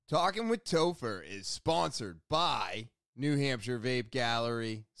Talking with Topher is sponsored by New Hampshire Vape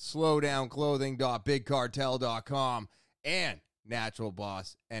Gallery, slowdownclothing.bigcartel.com, and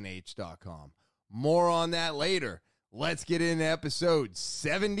naturalbossnh.com. More on that later. Let's get into episode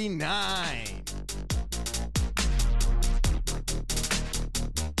 79.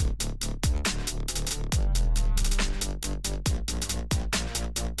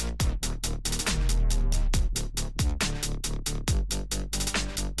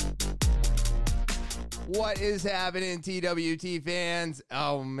 What is happening, TWT fans?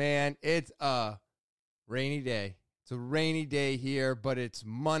 Oh, man, it's a rainy day. It's a rainy day here, but it's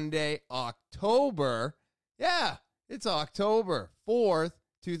Monday, October. Yeah, it's October 4th,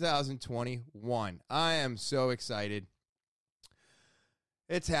 2021. I am so excited.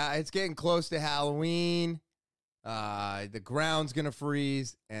 It's getting close to Halloween. The ground's going to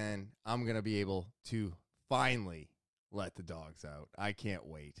freeze, and I'm going to be able to finally let the dogs out. I can't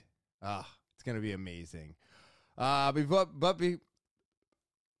wait. It's going to be amazing. But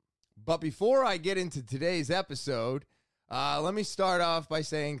before I get into today's episode, let me start off by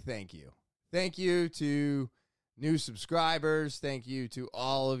saying thank you. Thank you to new subscribers. Thank you to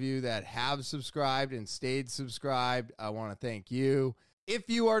all of you that have subscribed and stayed subscribed. I want to thank you.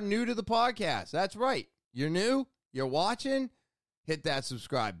 If you are new to the podcast, that's right. You're new, you're watching, hit that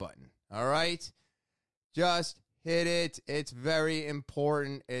subscribe button. All right? Just hit it. It's very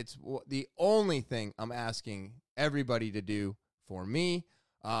important. It's the only thing I'm asking everybody to do for me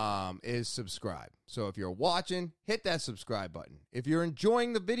is subscribe. So if you're watching, hit that subscribe button. If you're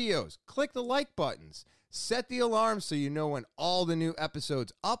enjoying the videos, click the like buttons. Set the alarm so you know when all the new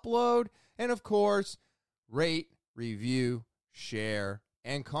episodes upload. And of course, rate, review, share,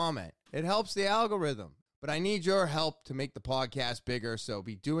 and comment. It helps the algorithm. But I need your help to make the podcast bigger. So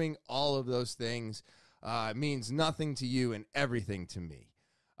be doing all of those things. It means nothing to you and everything to me.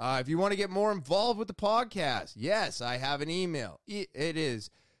 If you want to get more involved with the podcast, yes, I have an email. It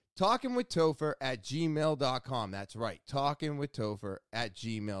is talkingwithtopher@gmail.com. That's right,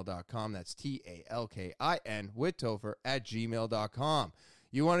 talkingwithtopher@gmail.com. That's TALKIN with Topher@gmail.com.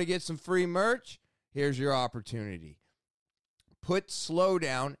 You want to get some free merch? Here's your opportunity. Put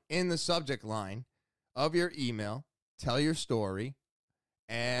Slowdown in the subject line of your email. Tell your story,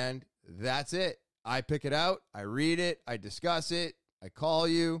 and that's it. I pick it out, I read it, I discuss it, I call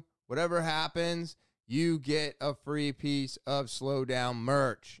you. Whatever happens, you get a free piece of Slowdown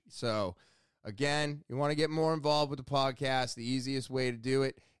merch. So, again, you want to get more involved with the podcast, the easiest way to do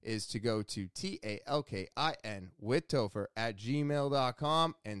it is to go to TALKIN with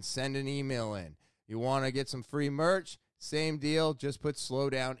Topher@gmail.com and send an email in. You want to get some free merch? Same deal, just put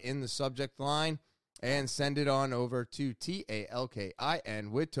Slowdown in the subject line and send it on over to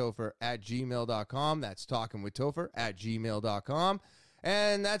TALKIN with Topher@gmail.com. That's talkingwithtopher@gmail.com.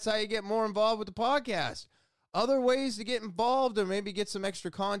 And that's how you get more involved with the podcast. Other ways to get involved or maybe get some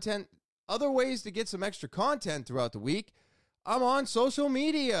extra content. Other ways to get some extra content throughout the week. I'm on social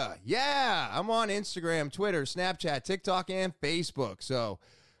media. Yeah, I'm on Instagram, Twitter, Snapchat, TikTok, and Facebook. So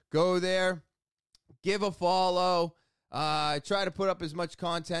go there, give a follow. I try to put up as much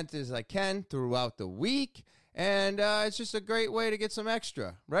content as I can throughout the week, and it's just a great way to get some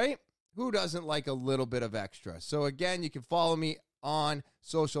extra, right? Who doesn't like a little bit of extra? So again, you can follow me on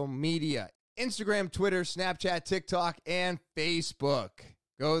social media, Instagram, Twitter, Snapchat, TikTok, and Facebook.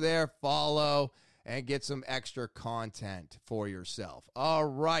 Go there, follow, and get some extra content for yourself. All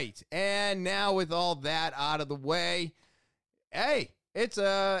right, and now with all that out of the way, hey, it's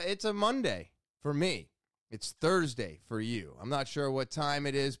a Monday for me. It's Thursday for you. I'm not sure what time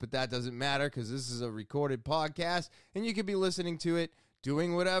it is, but that doesn't matter because this is a recorded podcast, and you could be listening to it,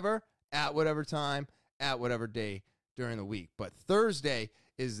 doing whatever, at whatever time, at whatever day during the week. But Thursday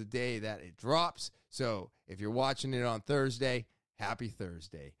is the day that it drops, so if you're watching it on Thursday, happy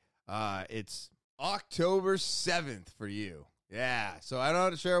Thursday. It's October 7th for you. Yeah, so I'm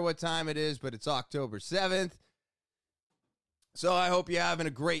not sure what time it is, but it's October 7th. So I hope you're having a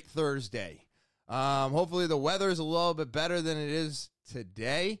great Thursday. Hopefully the weather is a little bit better than it is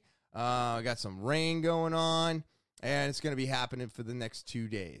today. I got some rain going on, and it's going to be happening for the next 2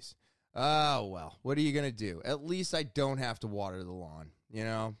 days. Oh, well, what are you going to do? At least I don't have to water the lawn. You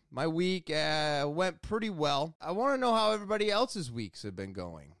know, my week went pretty well. I want to know how everybody else's weeks have been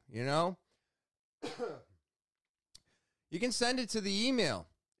going, you know? You can send it to the email,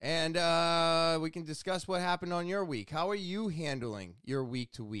 and we can discuss what happened on your week. How are you handling your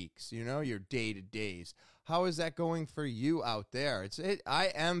week to weeks, you know, your day to days? How is that going for you out there? I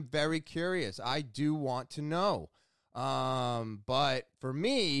am very curious. I do want to know. But for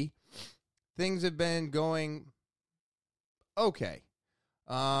me, things have been going okay.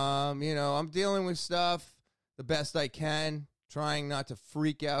 I'm dealing with stuff the best I can, trying not to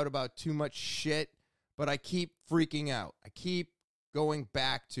freak out about too much shit, but I keep freaking out. I keep going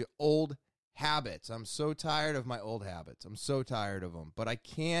back to old habits. I'm so tired of my old habits. I'm so tired of them, but I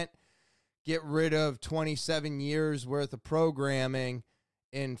can't get rid of 27 years worth of programming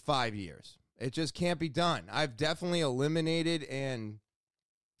in 5 years. It just can't be done. I've definitely eliminated and,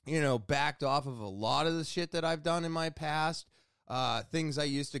 backed off of a lot of the shit that I've done in my past. Things I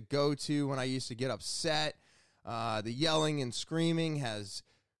used to go to when I used to get upset. The yelling and screaming has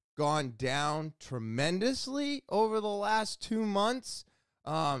gone down tremendously over the last 2 months.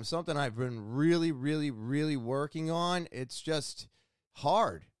 Something I've been really, really, really working on. It's just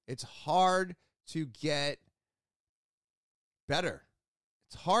hard. It's hard to get better.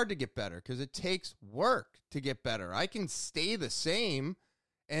 It's hard to get better because it takes work to get better. I can stay the same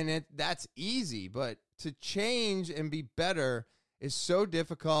and that's easy, but to change and be better is so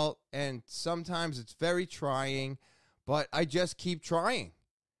difficult, and sometimes it's very trying, but I just keep trying.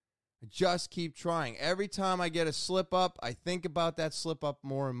 Every time I get a slip up, I think about that slip up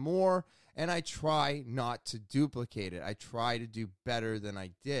more and more, and I try not to duplicate it. I try to do better than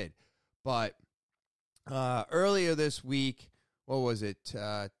I did. But earlier this week, what was it?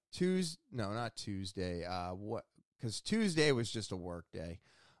 Tuesday? No, not Tuesday. Because Tuesday was just a work day.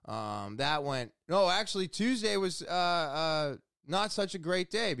 Tuesday was not such a great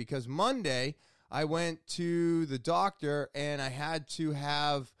day, because Monday I went to the doctor and I had to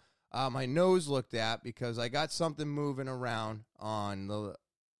have my nose looked at because I got something moving around on the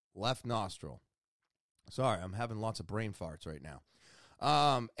left nostril. Sorry, I'm having lots of brain farts right now.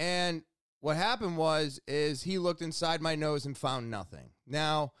 And what happened is he looked inside my nose and found nothing.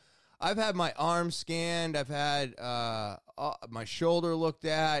 Now, I've had my arm scanned. I've had my shoulder looked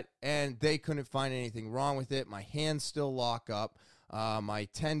at, and they couldn't find anything wrong with it. My hands still lock up. My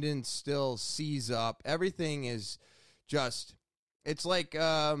tendons still seize up. Everything is just, it's like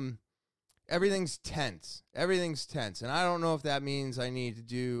everything's tense. Everything's tense. And I don't know if that means I need to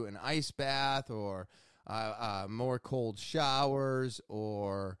do an ice bath or more cold showers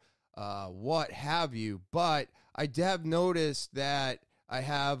or what have you. But I have noticed that I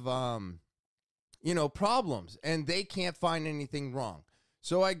have, problems, and they can't find anything wrong.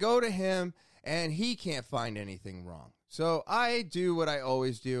 So I go to him, and he can't find anything wrong. So I do what I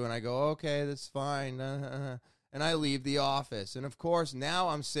always do, and I go, okay, that's fine, and I leave the office. And, of course, now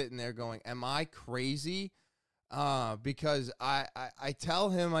I'm sitting there going, am I crazy? Because I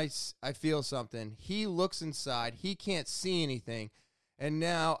tell him I feel something. He looks inside. He can't see anything. And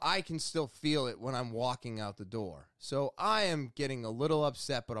now I can still feel it when I'm walking out the door. So I am getting a little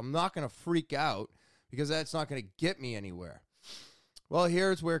upset, but I'm not going to freak out because that's not going to get me anywhere. Well,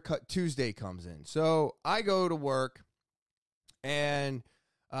 here's where Tuesday comes in. So I go to work and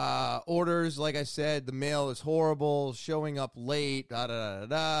orders, like I said, the mail is horrible, showing up late,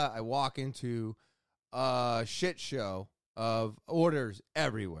 da-da-da-da-da. I walk into a shit show of orders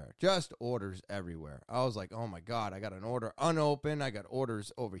everywhere, just orders everywhere. I was like, oh my God, I got an order unopened. I got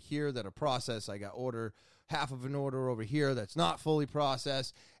orders over here that are processed. I got half of an order over here that's not fully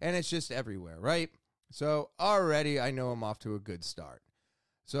processed, and it's just everywhere, right? So already I know I'm off to a good start.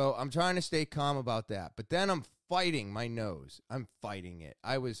 So I'm trying to stay calm about that, but then I'm fighting my nose. I'm fighting it.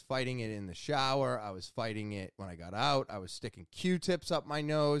 I was fighting it in the shower. I was fighting it when I got out. I was sticking Q-tips up my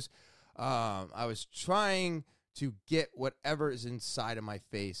nose. I was trying to get whatever is inside of my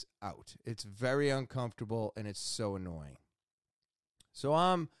face out. It's very uncomfortable, and it's so annoying. So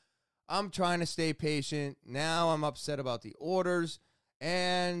I'm trying to stay patient. Now I'm upset about the orders,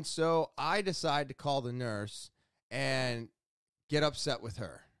 and so I decide to call the nurse and get upset with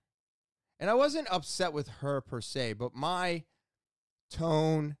her. And I wasn't upset with her per se, but my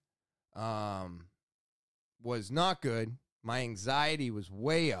tone was not good. My anxiety was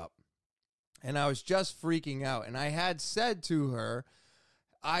way up. And I was just freaking out. And I had said to her,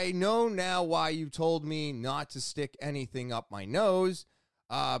 I know now why you told me not to stick anything up my nose,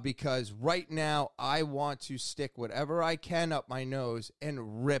 because right now I want to stick whatever I can up my nose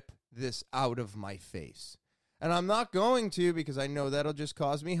and rip this out of my face. And I'm not going to, because I know that'll just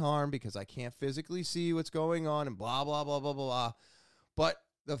cause me harm because I can't physically see what's going on and blah, blah, blah, blah, blah, blah. But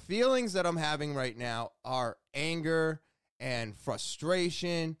the feelings that I'm having right now are anger and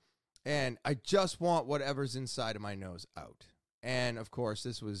frustration. And I just want whatever's inside of my nose out. And, of course,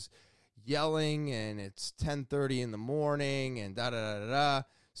 this was yelling, and it's 10:30 in the morning, and da-da-da-da-da.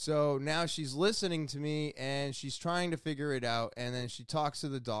 So now she's listening to me, and she's trying to figure it out. And then she talks to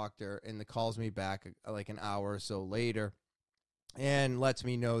the doctor and calls me back like an hour or so later and lets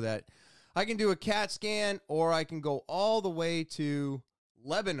me know that I can do a CAT scan or I can go all the way to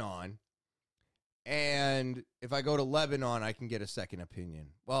Lebanon, and if I go to Lebanon, I can get a second opinion.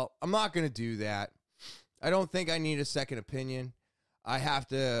 Well, I'm not going to do that. I don't think I need a second opinion. I have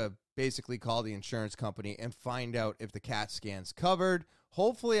to basically call the insurance company and find out if the CAT scan's covered.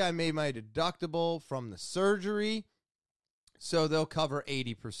 Hopefully, I made my deductible from the surgery, so they'll cover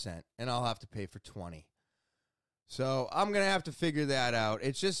 80%, and I'll have to pay for 20%. So I'm going to have to figure that out.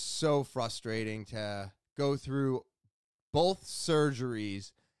 It's just so frustrating to go through both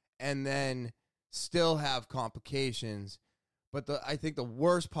surgeries and then still have complications. But I think the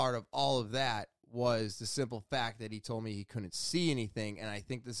worst part of all of that was the simple fact that he told me he couldn't see anything, and I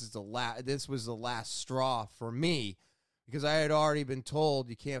think this was the last straw for me, because I had already been told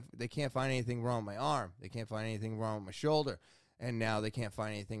they can't find anything wrong with my arm, they can't find anything wrong with my shoulder, and now they can't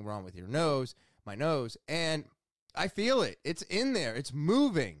find anything wrong with my nose, and I feel it. It's in there. It's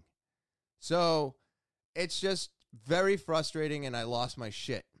moving. So it's just very frustrating, and I lost my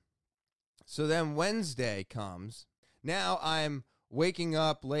shit. So then Wednesday comes. Now I'm waking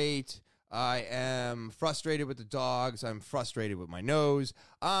up late. I am frustrated with the dogs. I'm frustrated with my nose.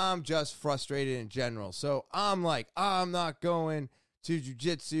 I'm just frustrated in general. So I'm like, I'm not going to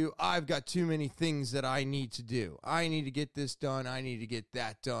jiu-jitsu. I've got too many things that I need to do. I need to get this done. I need to get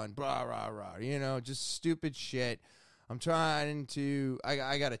that done. Blah, rah, rah. You know, just stupid shit. I'm trying to,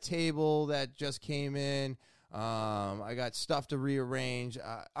 I got a table that just came in. I got stuff to rearrange.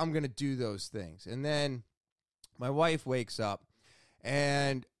 I'm going to do those things. And then my wife wakes up,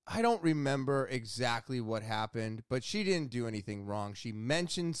 and I don't remember exactly what happened, but she didn't do anything wrong. She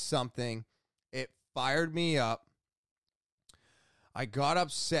mentioned something. It fired me up. I got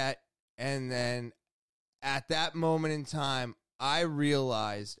upset, and then at that moment in time, I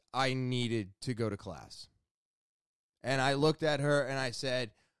realized I needed to go to class. And I looked at her, and I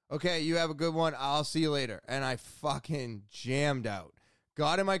said, okay, you have a good one. I'll see you later. And I fucking jammed out,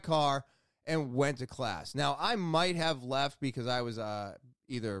 got in my car, and went to class. Now, I might have left because I was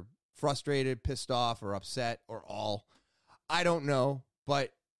either frustrated, pissed off, or upset, or all. I don't know,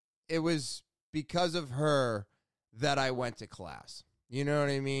 but it was because of her that I went to class. You know what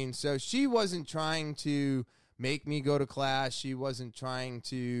I mean? So she wasn't trying to make me go to class. She wasn't trying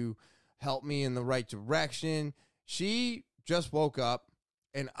to help me in the right direction. She just woke up,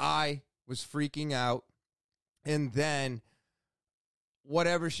 and I was freaking out. And then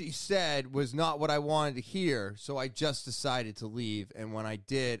whatever she said was not what I wanted to hear, so I just decided to leave. And when I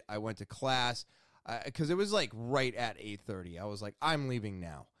did, I went to class because it was like right at 8:30. I was like, I'm leaving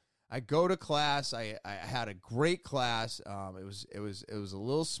now. I go to class. I had a great class. It was a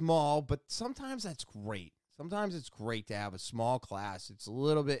little small, but sometimes that's great. Sometimes it's great to have a small class. It's a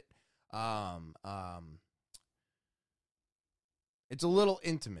little bit it's a little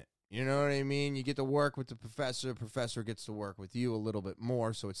intimate. You know what I mean? You get to work with the professor. The professor gets to work with you a little bit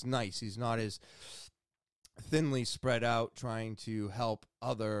more, so it's nice. He's not as thinly spread out trying to help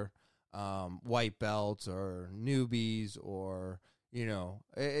other white belts or newbies, or, you know,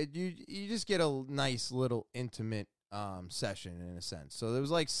 you just get a nice little intimate session in a sense. So there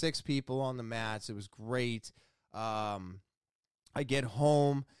was like 6 people on the mats. It was great. I get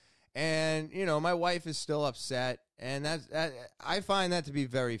home, and, you know, my wife is still upset. And I find that to be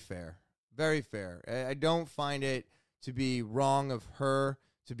very fair. Very fair. I don't find it to be wrong of her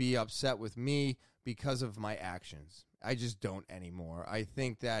to be upset with me because of my actions. I just don't anymore. I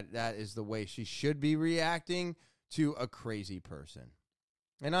think that is the way she should be reacting to a crazy person.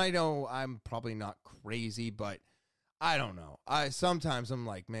 And I know I'm probably not crazy, but I don't know. Sometimes I'm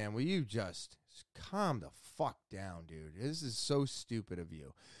like, man, will you just calm the fuck down, dude? This is so stupid of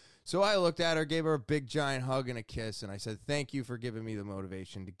you. So I looked at her, gave her a big giant hug and a kiss, and I said, thank you for giving me the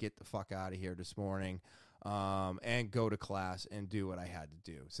motivation to get the fuck out of here this morning and go to class and do what I had to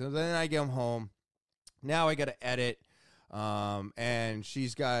do. So then I get home. Now I got to edit, and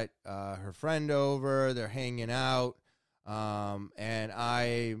she's got her friend over. They're hanging out, and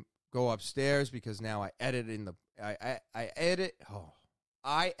I go upstairs because now I edit in the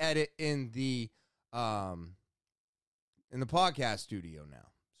I edit in the podcast studio now.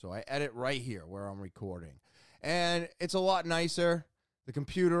 So I edit right here where I'm recording. And it's a lot nicer. The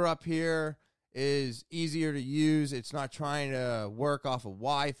computer up here is easier to use. It's not trying to work off of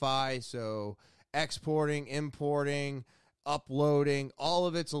Wi-Fi. So exporting, importing, uploading, all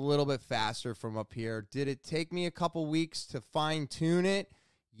of it's a little bit faster from up here. Did it take me a couple weeks to fine-tune it?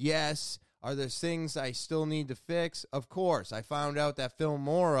 Yes. Are there things I still need to fix? Of course. I found out that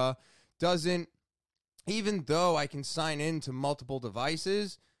Filmora doesn't, even though I can sign into multiple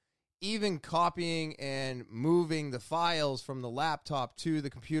devices, even copying and moving the files from the laptop to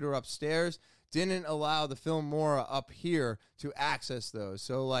the computer upstairs didn't allow the Filmora up here to access those.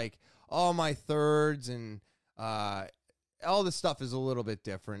 So like all my thirds and all this stuff is a little bit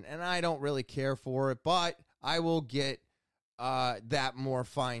different, and I don't really care for it, but I will get that more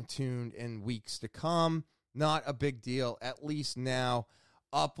fine-tuned in weeks to come. Not a big deal, at least now.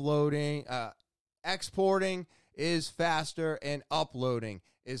 Uploading, exporting is faster, and uploading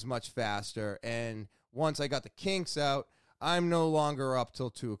is much faster. And once I got the kinks out, I'm no longer up till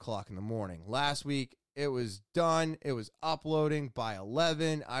 2 o'clock in the morning. Last week, it was done. It was uploading by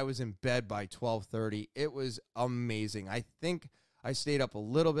 11. I was in bed by 12:30. It was amazing. I think I stayed up a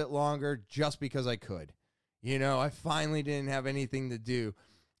little bit longer just because I could. You know, I finally didn't have anything to do.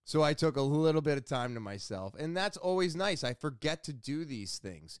 So I took a little bit of time to myself. And that's always nice. I forget to do these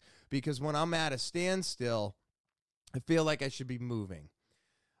things because when I'm at a standstill, I feel like I should be moving.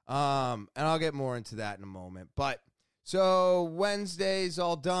 And I'll get more into that in a moment. But so Wednesday's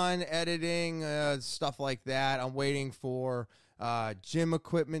all done, editing, stuff like that. I'm waiting for gym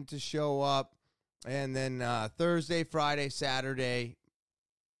equipment to show up. And then Thursday, Friday, Saturday,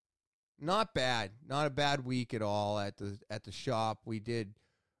 not bad. Not a bad week at all at the shop. We did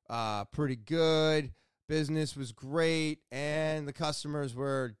pretty good. Business was great, and the customers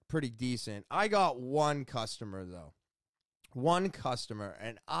were pretty decent. I got one customer, though. One customer,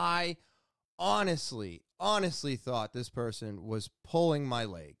 and I honestly thought this person was pulling my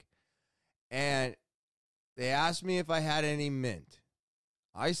leg. And they asked me if I had any mint.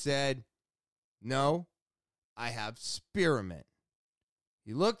 I said, no, I have spearmint.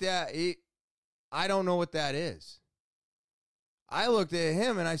 He looked at it. I don't know what that is. I looked at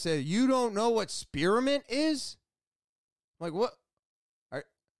him and I said, you don't know what spearmint is? I'm like, what?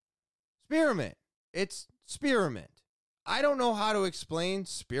 Spearmint. It's spearmint. I don't know how to explain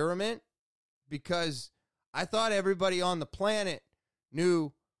spearmint because I thought everybody on the planet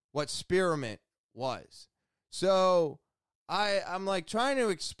knew what spearmint was. So I'm like trying to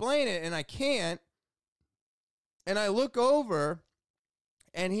explain it and I can't. And I look over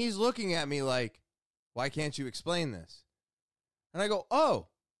and he's looking at me like, why can't you explain this? And I go, oh,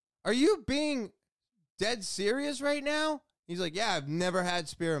 are you being dead serious right now? He's like, yeah, I've never had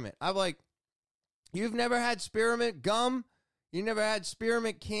spearmint. I'm like, you've never had spearmint gum? You never had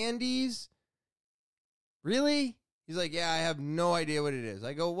spearmint candies? Really? He's like, yeah, I have no idea what it is.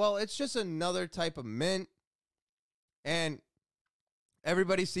 I go, well, it's just another type of mint. And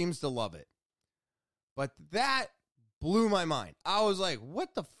everybody seems to love it. But that blew my mind. I was like,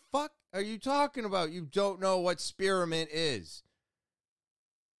 what the fuck are you talking about? You don't know what spearmint is.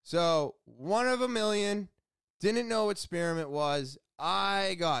 So, one of a million, didn't know what spearmint was.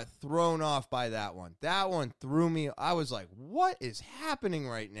 I got thrown off by that one. That one threw me. I was like, what is happening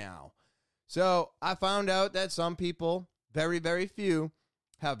right now? So, I found out that some people, very, very few,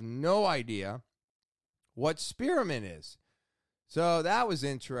 have no idea what spearmint is. So, that was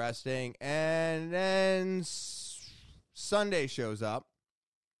interesting. And then Sunday shows up.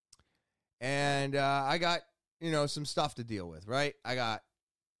 And I got, some stuff to deal with, right? I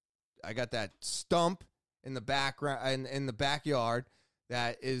got that stump in the background in the backyard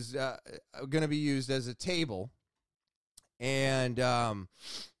that is going to be used as a table, and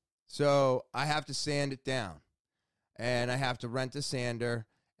so I have to sand it down, and I have to rent a sander,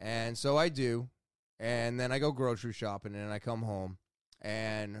 and so I do, and then I go grocery shopping, and I come home,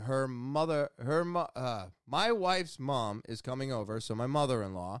 and my wife's mom is coming over, so my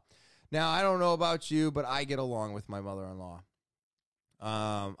mother-in-law. Now I don't know about you, but I get along with my mother-in-law.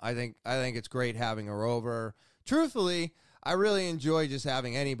 I think it's great having her over. Truthfully, I really enjoy just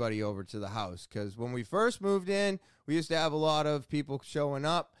having anybody over to the house because when we first moved in, we used to have a lot of people showing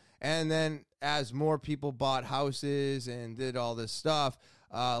up. And then as more people bought houses and did all this stuff,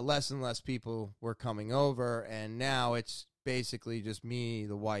 less and less people were coming over. And now it's basically just me,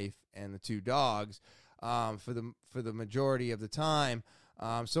 the wife, and the 2 dogs for the majority of the time.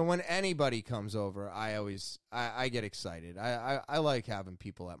 So when anybody comes over, I get excited. I like having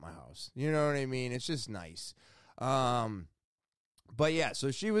people at my house. You know what I mean? It's just nice. But yeah, so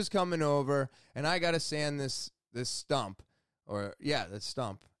she was coming over, and I got to sand this stump, that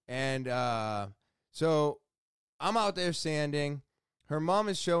stump. And so I'm out there sanding. Her mom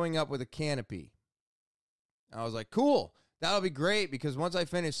is showing up with a canopy. I was like, cool. That'll be great because once I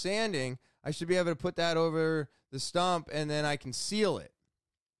finish sanding, I should be able to put that over the stump, and then I can seal it.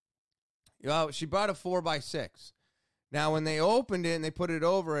 She brought a 4x6. Now, when they opened it and they put it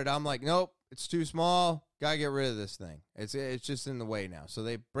over it, I'm like, nope, it's too small. Gotta get rid of this thing. It's just in the way now. So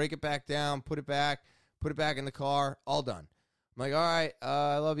they break it back down, put it back in the car, all done. I'm like, all right,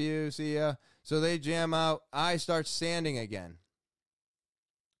 I love you, see ya. So they jam out. I start sanding again.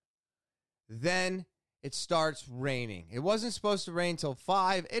 Then it starts raining. It wasn't supposed to rain till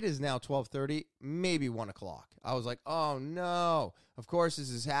 5. It is now 12:30, maybe 1 o'clock. I was like, oh no. Of course, this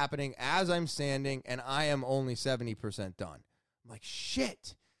is happening as I'm sanding, and I am only 70% done. I'm like,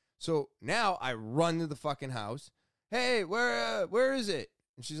 shit. So now I run to the fucking house. Hey, where is it?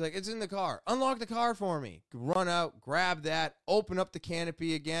 And she's like, it's in the car. Unlock the car for me. Run out, grab that, open up the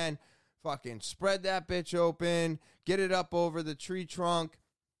canopy again, fucking spread that bitch open, get it up over the tree trunk,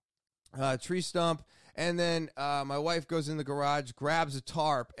 tree stump, and then my wife goes in the garage, grabs a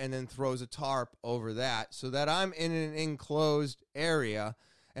tarp, and then throws a tarp over that so that I'm in an enclosed area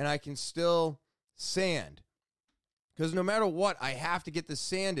and I can still sand. Because no matter what, I have to get this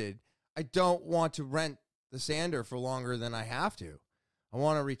sanded. I don't want to rent the sander for longer than I have to. I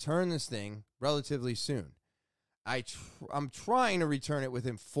want to return this thing relatively soon. I'm trying to return it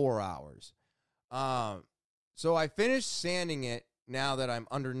within 4 hours. So I finished sanding it now that I'm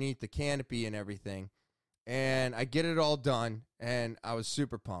underneath the canopy and everything, and I get it all done, and I was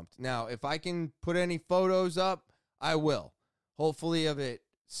super pumped. Now, if I can put any photos up, I will. Hopefully of it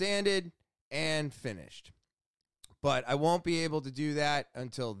sanded and finished. But I won't be able to do that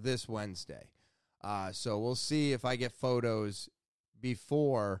until this Wednesday. So we'll see if I get photos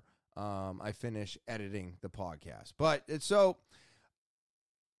before I finish editing the podcast. But so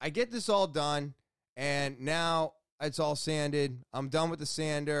I get this all done, and now it's all sanded. I'm done with the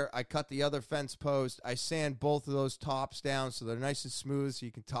sander. I cut the other fence post. I sand both of those tops down so they're nice and smooth so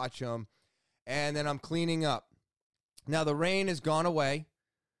you can touch them. And then I'm cleaning up. Now the rain has gone away,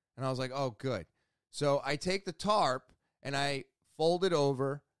 and I was like, oh, good. So I take the tarp, and I fold it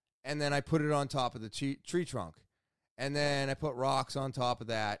over, and then I put it on top of the tree trunk. And then I put rocks on top of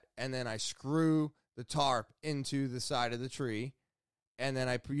that, and then I screw the tarp into the side of the tree, and then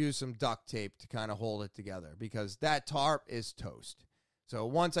I use some duct tape to kind of hold it together because that tarp is toast. So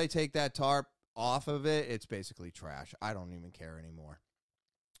once I take that tarp off of it, it's basically trash. I don't even care anymore.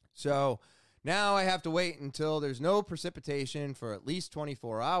 So now I have to wait until there's no precipitation for at least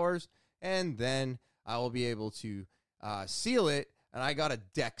 24 hours, and then I will be able to seal it, and I got a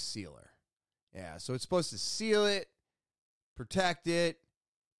deck sealer. Yeah, so it's supposed to seal it, protect it,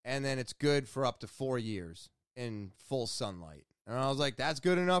 and then it's good for up to 4 years in full sunlight. And I was like, that's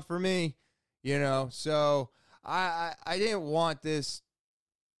good enough for me, you know. So I didn't want this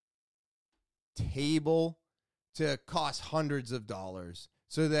table to cost hundreds of dollars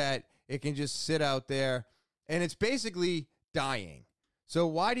so that it can just sit out there, and it's basically dying. So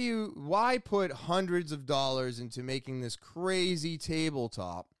why put hundreds of dollars into making this crazy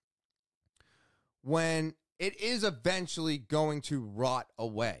tabletop when it is eventually going to rot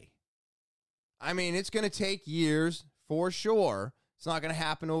away? I mean, it's going to take years for sure. It's not going to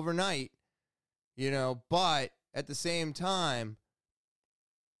happen overnight, you know, but at the same time,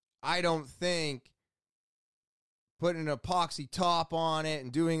 I don't think putting an epoxy top on it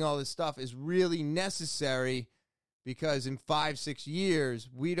and doing all this stuff is really necessary, because in 5-6 years,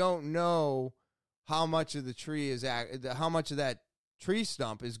 we don't know how much of the tree is how much of that tree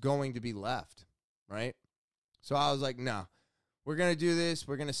stump is going to be left, right? So I was like, no, we're going to do this.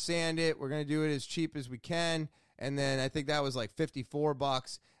 We're going to sand it. We're going to do it as cheap as we can. And then I think that was like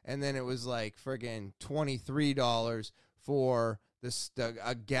 $54. And then it was like friggin' $23 for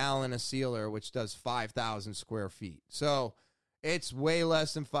a gallon of sealer, which does 5,000 square feet. So it's way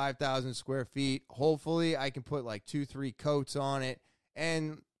less than 5,000 square feet. Hopefully I can put like 2-3 coats on it,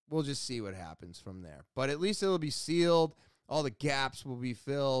 and we'll just see what happens from there. But at least it'll be sealed. All the gaps will be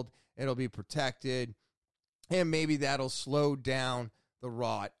filled. It'll be protected. And maybe that'll slow down the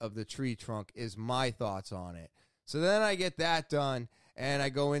rot of the tree trunk is my thoughts on it. So then I get that done, and I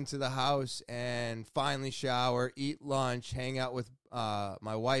go into the house and finally shower, eat lunch, hang out with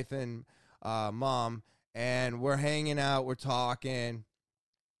my wife and mom, and we're hanging out, we're talking,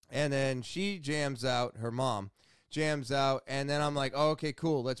 and then she jams out, her mom jams out, and then I'm like, oh, okay,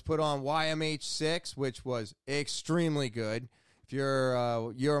 cool, let's put on YMH6, which was extremely good. If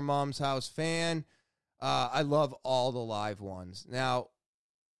you're Your Mom's House fan, I love all the live ones. Now,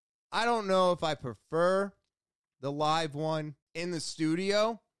 I don't know if I prefer the live one in the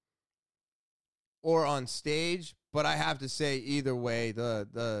studio or on stage, but I have to say either way,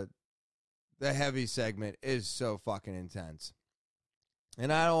 the heavy segment is so fucking intense.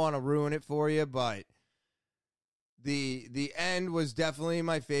 And I don't want to ruin it for you, but the end was definitely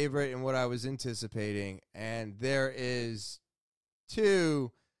my favorite and what I was anticipating. And there is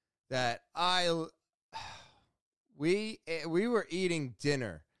two that we were eating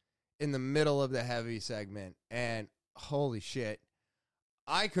dinner in the middle of the heavy segment, and holy shit,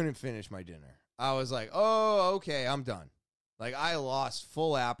 I couldn't finish my dinner. I was like, oh, okay, I'm done. Like, I lost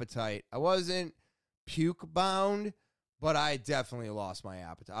full appetite. I wasn't puke bound, but I definitely lost my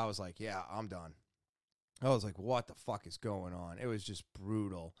appetite. I was like, yeah, I'm done. I was like, what the fuck is going on? It was just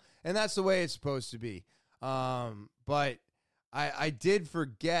brutal. And that's the way it's supposed to be. But I did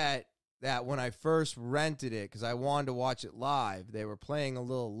forget that when I first rented it, because I wanted to watch it live, they were playing a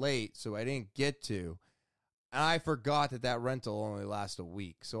little late, so I didn't get to. And I forgot that rental only lasts a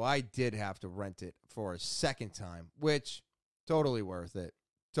week. So I did have to rent it for a second time, which totally worth it.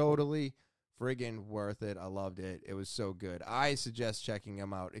 Totally friggin' worth it. I loved it. It was so good. I suggest checking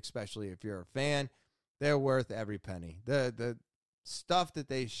them out, especially if you're a fan. They're worth every penny. The stuff that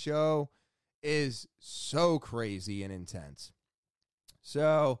they show is so crazy and intense.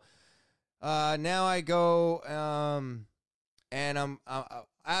 So now I go, and I'm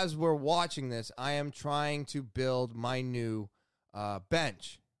as we're watching this, I am trying to build my new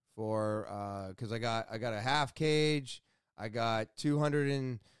bench for because I got a half cage. I got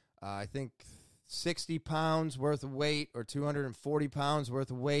 60 pounds worth of weight, or 240 pounds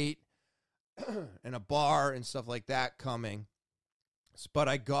worth of weight, and a bar and stuff like that coming. But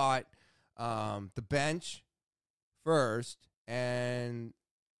I got the bench first, and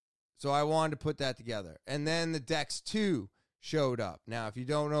so I wanted to put that together. And then the Dex 2 showed up. Now, if you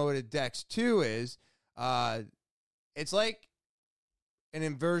don't know what a Dex 2 is, it's like an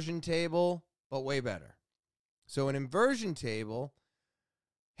inversion table, but way better. So an inversion table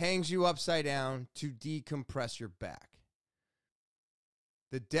hangs you upside down to decompress your back.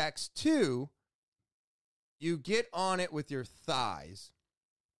 The Dex 2, you get on it with your thighs,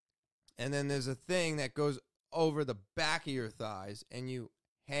 and then there's a thing that goes over the back of your thighs, and you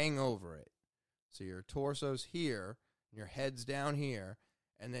hang over it. So your torso's here, and your head's down here,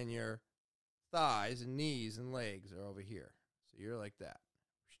 and then your thighs and knees and legs are over here. So you're like that.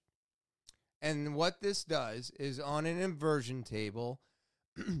 And what this does is, on an inversion table,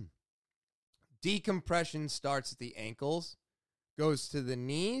 decompression starts at the ankles, goes to the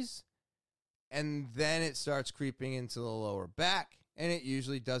knees, and then it starts creeping into the lower back, and it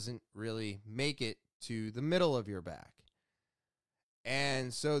usually doesn't really make it to the middle of your back.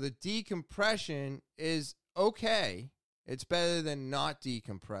 And so the decompression is okay. It's better than not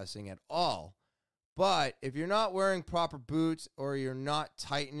decompressing at all. But if you're not wearing proper boots, or you're not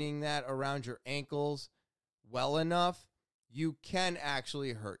tightening that around your ankles well enough, you can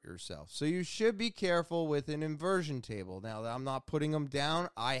actually hurt yourself. So you should be careful with an inversion table. Now, I'm not putting them down.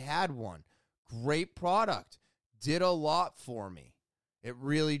 I had one. Great product. Did a lot for me. It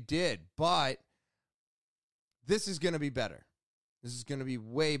really did. But this is going to be better. This is going to be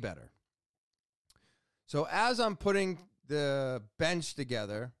way better. So as I'm putting the bench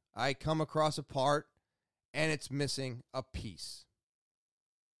together, I come across a part, and it's missing a piece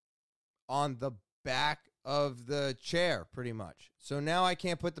on the back of the chair, pretty much. So now I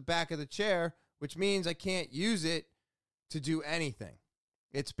can't put the back of the chair, which means I can't use it to do anything.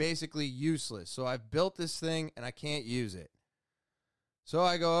 It's basically useless. So I've built this thing, and I can't use it. So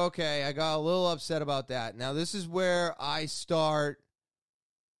I go, okay, I got a little upset about that. Now, this is where I start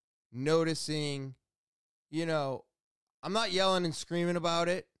noticing, I'm not yelling and screaming about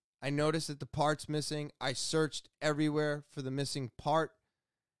it. I noticed that the part's missing. I searched everywhere for the missing part,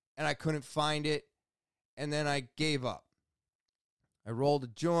 and I couldn't find it. And then I gave up. I rolled a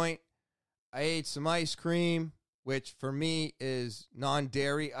joint. I ate some ice cream, which for me is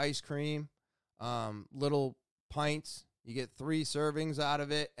non-dairy ice cream. Little pints. You get 3 servings out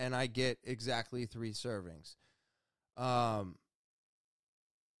of it, and I get exactly 3 servings.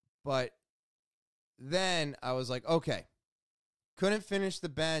 But then I was like, okay, couldn't finish the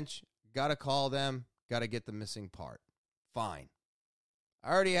bench, got to call them, got to get the missing part. Fine.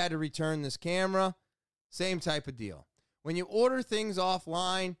 I already had to return this camera. Same type of deal. When you order things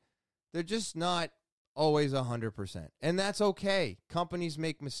offline, they're just not always 100%. And that's okay. Companies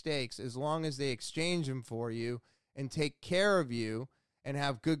make mistakes as long as they exchange them for you and take care of you and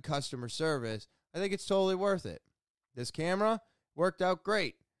have good customer service. I think it's totally worth it. This camera worked out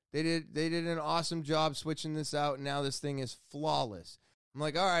great. They did an awesome job switching this out, and now this thing is flawless. I'm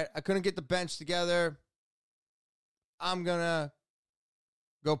like, all right, I couldn't get the bench together. I'm going to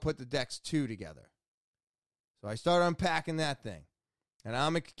go put the Dex 2 together. So I start unpacking that thing, and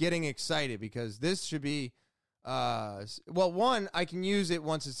I'm getting excited because this should be, one, I can use it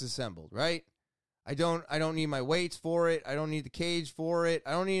once it's assembled, right? I don't need my weights for it. I don't need the cage for it.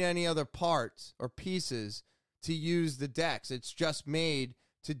 I don't need any other parts or pieces to use the Dex. It's just made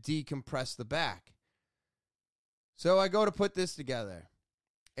to decompress the back. So I go to put this together,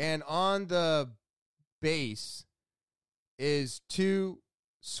 and on the base is 2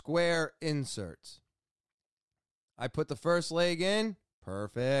 square inserts. I put the first leg in.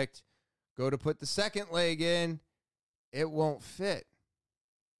 Perfect. Go to put the second leg in. It won't fit.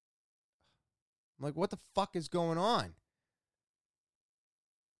 I'm like, what the fuck is going on?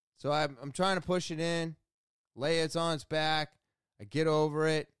 So I'm trying to push it in. Lay it on its back. I get over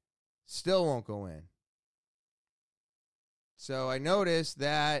it. Still won't go in. So I noticed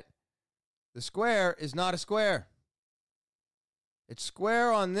that the square is not a square. It's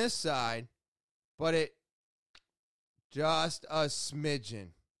square on this side, but it just a smidgen.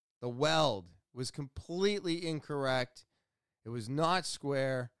 The weld was completely incorrect. It was not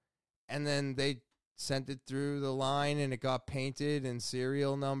square. And then they sent it through the line and it got painted and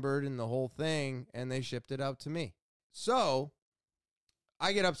serial numbered and the whole thing, and they shipped it out to me. So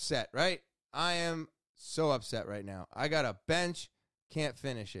I get upset, right? I am so upset right now. I got a bench, can't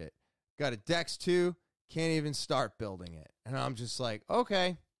finish it. Got a Dex 2, can't even start building it. And I'm just like,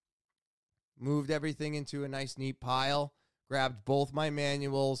 okay. Moved everything into a nice, neat pile, grabbed both my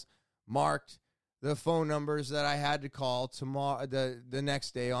manuals, marked the phone numbers that I had to call tomorrow, the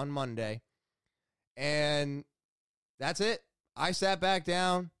next day on Monday. And that's it. I sat back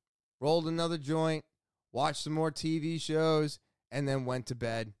down, rolled another joint, watched some more TV shows, and then went to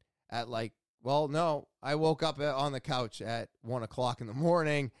bed at I woke up on the couch at 1 o'clock in the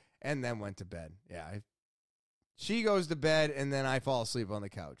morning and then went to bed. Yeah, she goes to bed and then I fall asleep on the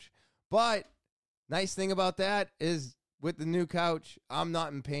couch. But nice thing about that is with the new couch, I'm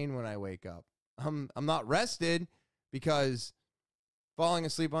not in pain when I wake up. I'm not rested because falling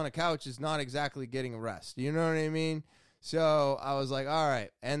asleep on a couch is not exactly getting rest. You know what I mean? So I was like, all right.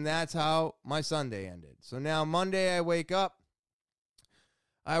 And that's how my Sunday ended. So now Monday I wake up.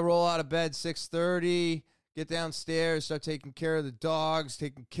 I roll out of bed 6:30, get downstairs, start taking care of the dogs,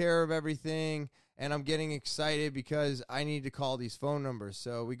 taking care of everything. And I'm getting excited because I need to call these phone numbers.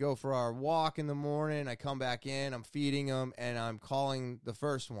 So we go for our walk in the morning. I come back in. I'm feeding them. And I'm calling the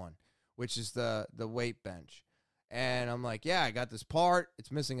first one, which is the weight bench. And I'm like, yeah, I got this part.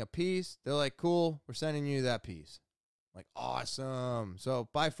 It's missing a piece. They're like, cool. We're sending you that piece. I'm like, awesome. So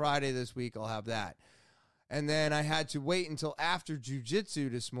by Friday this week, I'll have that. And then I had to wait until after jiu-jitsu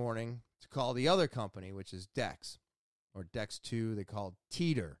this morning to call the other company, which is Dex, or Dex 2. They call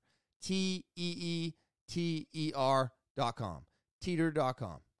Teeter. Teeter.com.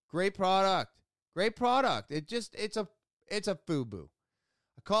 Teeter.com. Great product. Great product. It's a FUBU.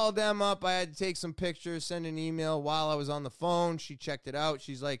 I called them up. I had to take some pictures, send an email while I was on the phone. She checked it out.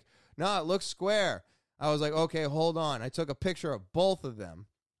 She's like, no, it looks square. I was like, okay, hold on. I took a picture of both of them,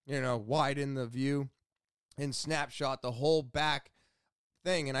 widen the view and snapshot the whole back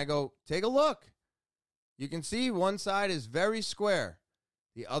thing. And I go, take a look. You can see one side is very square.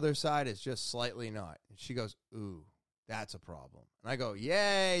 The other side is just slightly not. And she goes, ooh, that's a problem. And I go,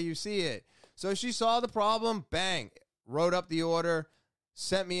 yay, you see it. So she saw the problem, bang, wrote up the order,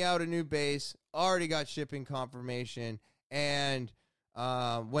 sent me out a new base, already got shipping confirmation. And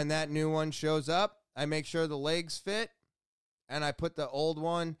when that new one shows up, I make sure the legs fit, and I put the old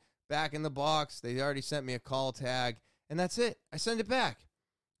one back in the box. They already sent me a call tag, and that's it. I send it back.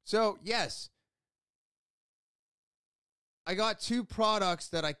 So, yes, I got 2 products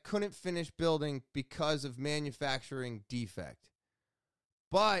that I couldn't finish building because of manufacturing defect.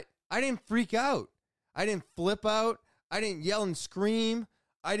 But I didn't freak out. I didn't flip out. I didn't yell and scream.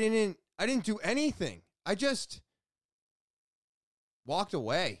 I didn't do anything. I just walked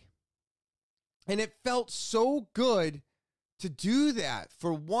away. And it felt so good to do that.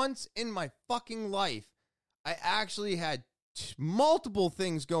 For once in my fucking life, I actually had multiple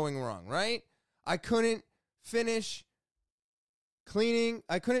things going wrong, right? I couldn't finish cleaning.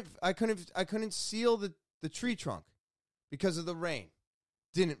 I couldn't seal the tree trunk because of the rain.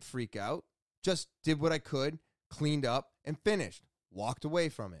 Didn't freak out. Just did what I could, cleaned up, and finished. Walked away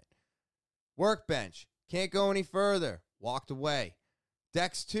from it. Workbench. Can't go any further. Walked away.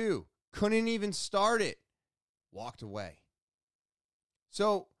 Dex 2. Couldn't even start it. Walked away.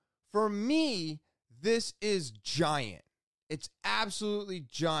 So for me, this is giant. It's absolutely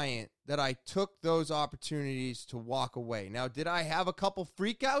giant that I took those opportunities to walk away. Now, did I have a couple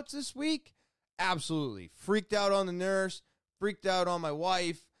freakouts this week? Absolutely. Freaked out on the nurse. Freaked out on my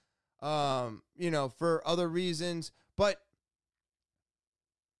wife. For other reasons. But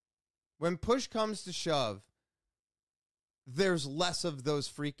when push comes to shove, there's less of those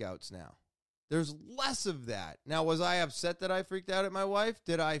freakouts now. There's less of that. Now, was I upset that I freaked out at my wife?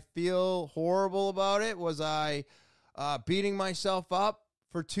 Did I feel horrible about it? Was I beating myself up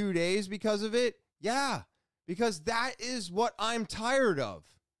for 2 days because of it? Yeah, because that is what I'm tired of.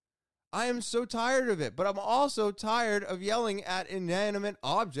 I am so tired of it, but I'm also tired of yelling at inanimate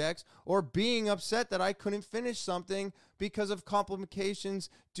objects or being upset that I couldn't finish something because of complications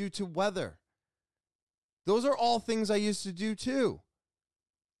due to weather. Those are all things I used to do too.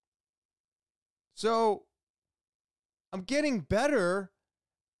 So I'm getting better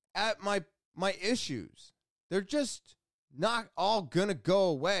at my issues. They're just not all going to go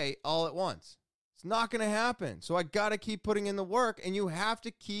away all at once. It's not going to happen. So I got to keep putting in the work, and you have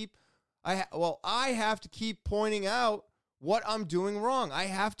to keep I have to keep pointing out what I'm doing wrong. I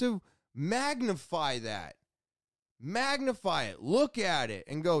have to magnify that. Magnify it. Look at it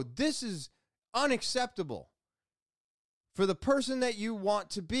and go, this is unacceptable. For the person that you want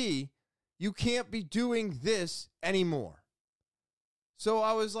to be, you can't be doing this anymore. So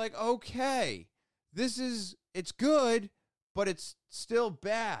I was like, okay, it's good, but it's still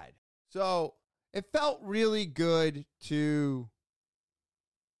bad. So it felt really good to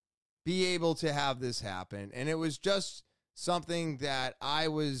be able to have this happen. And it was just something that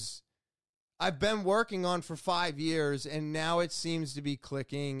I've been working on for 5 years, and now it seems to be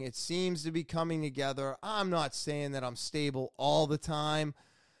clicking. It seems to be coming together. I'm not saying that I'm stable all the time.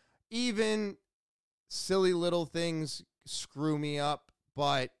 Even silly little things screw me up,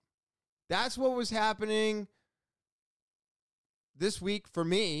 but that's what was happening this week for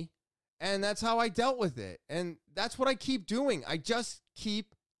me, and that's how I dealt with it. And that's what I keep doing. I just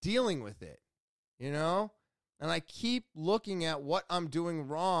keep dealing with it, and I keep looking at what I'm doing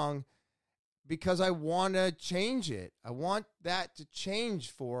wrong because I want to change it. I want that to change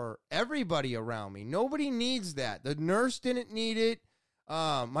for everybody around me. Nobody needs that. The nurse didn't need it.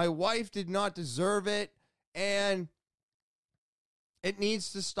 My wife did not deserve it, and it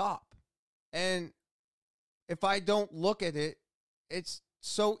needs to stop. And if I don't look at it, it's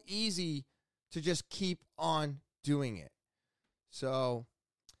so easy to just keep on doing it. So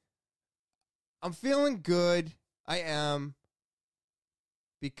I'm feeling good. I am,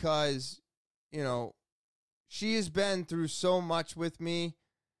 because, she has been through so much with me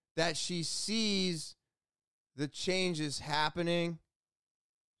that she sees the changes happening.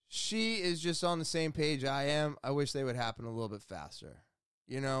 She is just on the same page I am. I wish they would happen a little bit faster,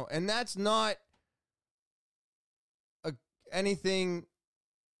 and that's not anything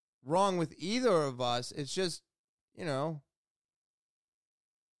wrong with either of us. It's just,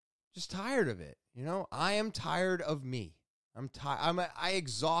 just tired of it. I am tired of me. I'm tired. I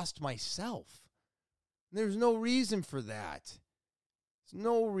exhaust myself. There's no reason for that. There's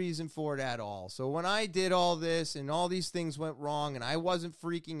no reason for it at all. So when I did all this and all these things went wrong and I wasn't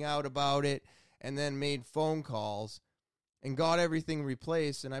freaking out about it and then made phone calls and got everything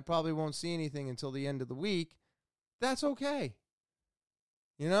replaced, and I probably won't see anything until the end of the week, that's okay.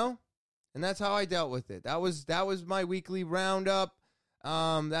 And that's how I dealt with it. That was my weekly roundup.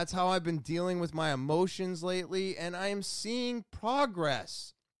 That's how I've been dealing with my emotions lately, and I am seeing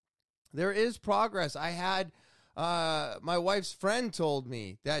progress. There is progress. I had my wife's friend told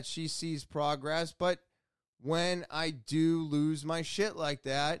me that she sees progress, but when I do lose my shit like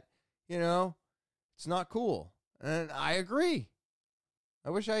that, it's not cool. And I agree. I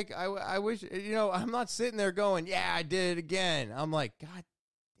wish, I'm not sitting there going, yeah, I did it again. I'm like, God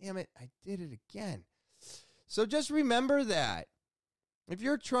damn it, I did it again. So just remember that. If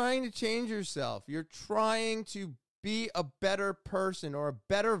you're trying to change yourself, you're trying to be a better person or a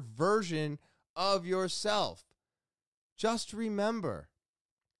better version of yourself, just remember,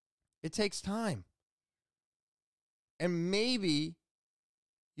 it takes time. And maybe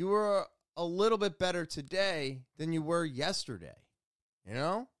you were a little bit better today than you were yesterday.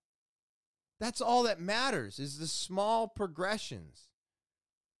 That's all that matters, is the small progressions.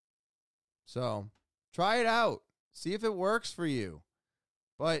 So try it out. See if it works for you.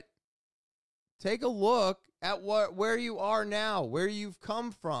 But take a look at where you are now, where you've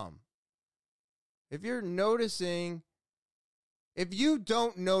come from. If you're noticing, if you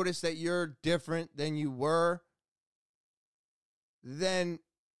don't notice that you're different than you were, then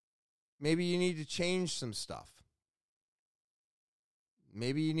maybe you need to change some stuff.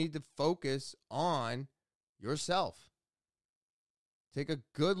 Maybe you need to focus on yourself. Take a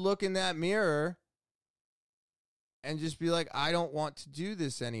good look in that mirror and just be like, I don't want to do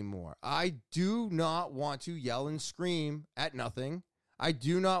this anymore. I do not want to yell and scream at nothing. I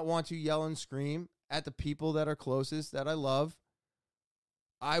do not want to yell and scream at the people that are closest, that I love.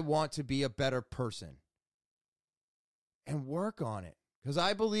 I want to be a better person and work on it, because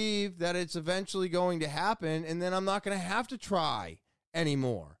I believe that it's eventually going to happen, and then I'm not going to have to try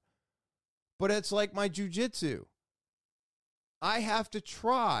anymore. But it's like my jujitsu. I have to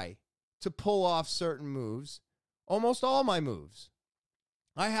try to pull off certain moves, almost all my moves.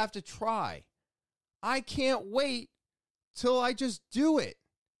 I have to try. I can't wait till I just do it.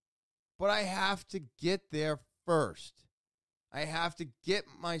 But I have to get there first. I have to get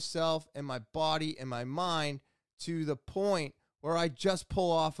myself and my body and my mind to the point where I just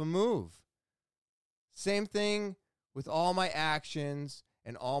pull off a move. Same thing with all my actions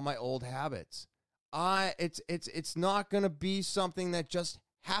and all my old habits. It's not going to be something that just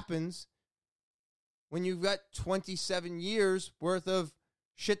happens when you've got 27 years worth of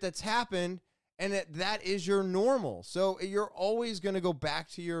shit that's happened and that is your normal. So you're always going to go back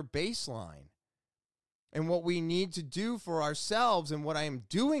to your baseline. And what we need to do for ourselves and what I am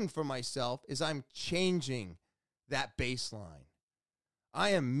doing for myself is I'm changing that baseline.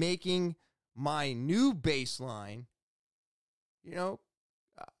 I am making my new baseline,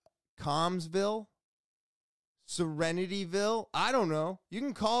 Calmsville, Serenityville. I don't know. You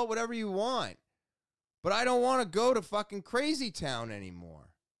can call it whatever you want. But I don't want to go to fucking Crazy Town anymore.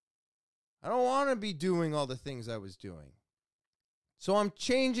 I don't want to be doing all the things I was doing. So I'm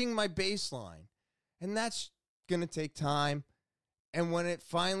changing my baseline. And that's going to take time. And when it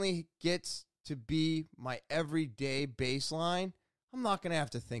finally gets to be my everyday baseline, I'm not going to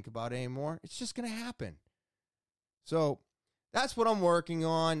have to think about it anymore. It's just going to happen. So that's what I'm working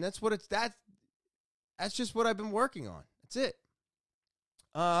on. That's just what I've been working on. That's it.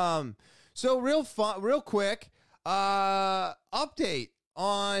 So real quick, update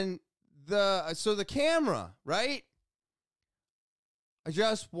on the camera, right? I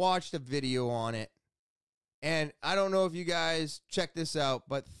just watched a video on it. And I don't know if you guys check this out,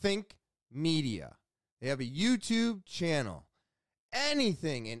 but Think Media. They have a YouTube channel.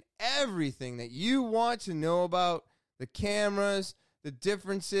 Anything and everything that you want to know about the cameras, the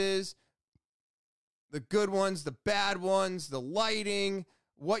differences, the good ones, the bad ones, the lighting,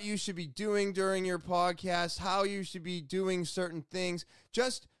 what you should be doing during your podcast, how you should be doing certain things,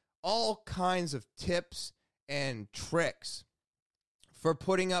 just all kinds of tips and tricks for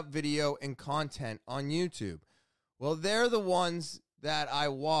putting up video and content on YouTube. Well, they're the ones that I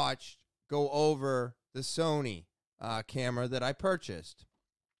watched go over the Sony camera that I purchased.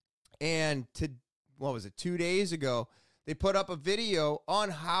 And 2 days ago, they put up a video on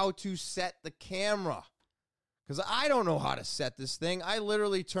how to set the camera. Because I don't know how to set this thing. I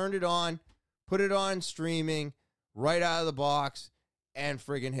literally turned it on, put it on streaming, right out of the box, and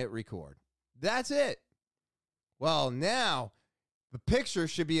friggin' hit record. That's it. Well, now the picture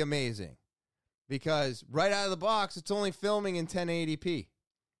should be amazing. Because right out of the box, it's only filming in 1080p.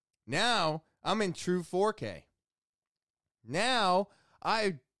 Now, I'm in true 4K. Now,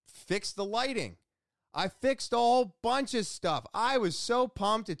 I fixed the lighting. I fixed a whole bunch of stuff. I was so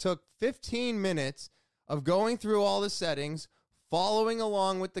pumped. It took 15 minutes of going through all the settings, following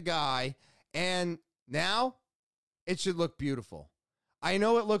along with the guy, and now it should look beautiful. I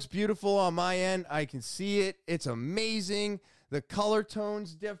know it looks beautiful on my end. I can see it. It's amazing. The color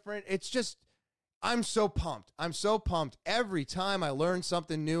tone's different. It's just, I'm so pumped. I'm so pumped. Every time I learn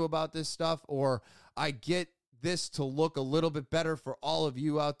something new about this stuff or I get this to look a little bit better for all of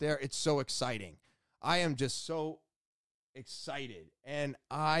you out there, it's so exciting. I am just so excited, and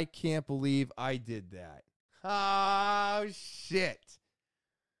I can't believe I did that. Oh, shit.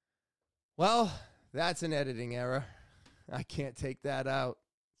 Well, that's an editing error. I can't take that out.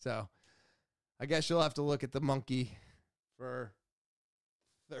 So I guess you'll have to look at the monkey for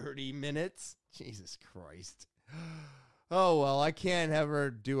 30 minutes. Jesus Christ. Oh, well, I can't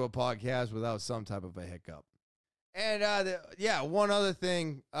ever do a podcast without some type of a hiccup. And, one other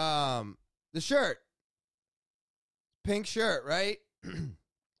thing. The shirt. Pink shirt, right?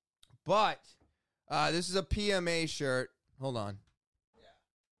 But this is a PMA shirt. Hold on. Yeah.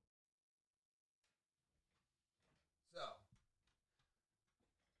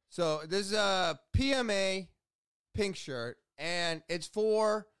 So this is a PMA pink shirt, and it's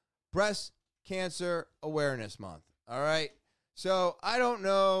for Breast Cancer Awareness Month. All right. So I don't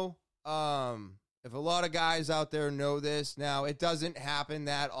know if a lot of guys out there know this. Now, it doesn't happen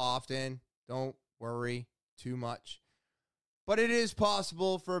that often. Don't worry too much. But it is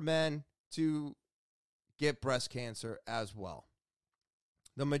possible for men to get breast cancer as well.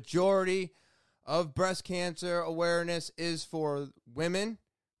 The majority of breast cancer awareness is for women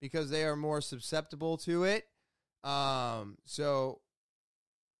because they are more susceptible to it. So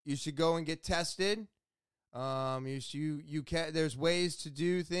you should go and get tested. There's ways to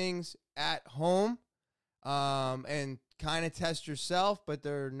do things at home and kind of test yourself, but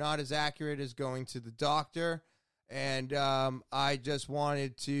they're not as accurate as going to the doctor. And I just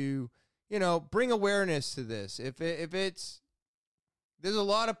wanted to, bring awareness to this. There's a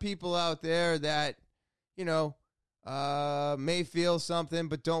lot of people out there that, may feel something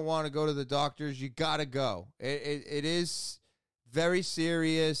but don't want to go to the doctors, you got to go. It is very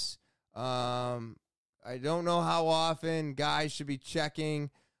serious. I don't know how often guys should be checking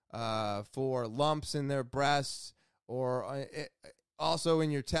for lumps in their breasts or also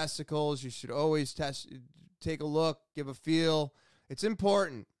in your testicles. You should always take a look, give a feel. It's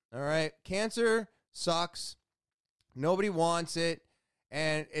important, all right? Cancer sucks. Nobody wants it,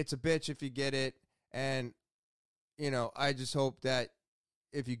 and it's a bitch if you get it. And, I just hope that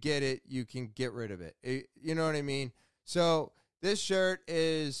if you get it, you can get rid of it. You know what I mean? So this shirt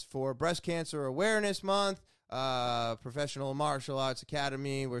is for Breast Cancer Awareness Month. Professional Martial Arts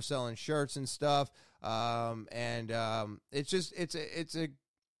Academy. We're selling shirts and stuff. It's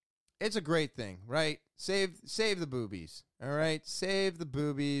a great thing, right? Save the boobies. All right. Save the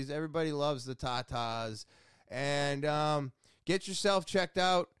boobies. Everybody loves the tatas. And get yourself checked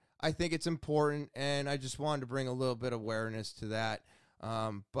out. I think it's important, and I just wanted to bring a little bit of awareness to that.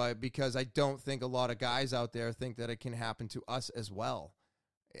 But because I don't think a lot of guys out there think that it can happen to us as well.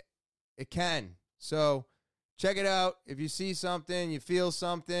 It can. So check it out. If you see something, you feel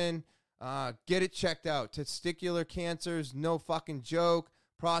something, get it checked out. Testicular cancer is no fucking joke.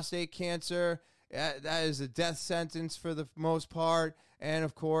 Prostate cancer, that is a death sentence for the most part. And,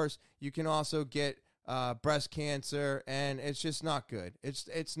 of course, you can also get breast cancer, and it's just not good.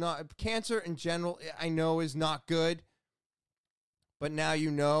 It's not cancer in general. I know is not good, but now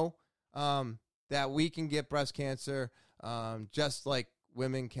you know that we can get breast cancer just like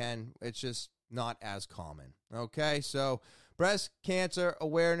women can. It's just not as common. Okay, so Breast Cancer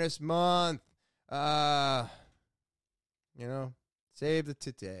Awareness Month. Save the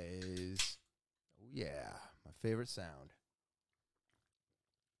titties. Oh yeah, my favorite sound.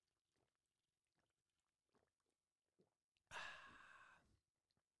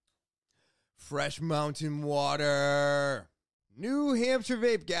 Fresh mountain water. New Hampshire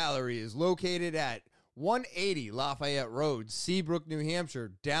Vape Gallery is located at 180 Lafayette Road, Seabrook, New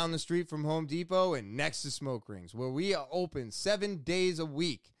Hampshire, down the street from Home Depot and next to Smoke Rings, where we are open 7 days a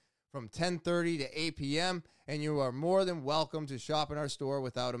week from 10:30 to 8 p.m., and you are more than welcome to shop in our store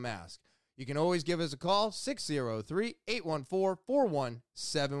without a mask. You can always give us a call,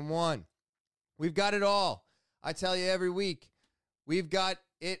 603-814-4171. We've got it all. I tell you every week, we've got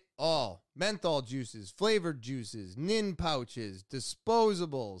it all. Menthol juices, flavored juices, nin pouches,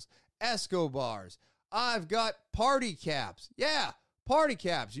 disposables, Escobars. I've got party caps. Yeah, party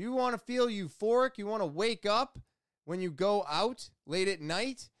caps. You want to feel euphoric? You want to wake up when you go out late at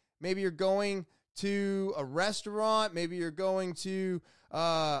night? Maybe you're going to a restaurant. Maybe you're going to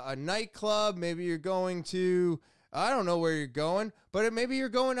a nightclub. Maybe you're going to, I don't know where you're going, but maybe you're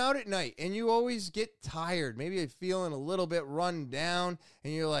going out at night and you always get tired. Maybe you're feeling a little bit run down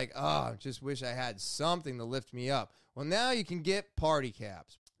and you're like, oh, just wish I had something to lift me up. Well, now you can get party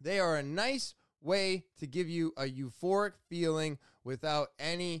caps. They are a nice way to give you a euphoric feeling without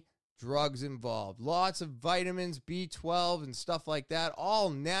any drugs involved. Lots of vitamins, B12 and stuff like that, all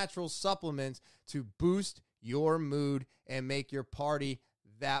natural supplements to boost your mood and make your party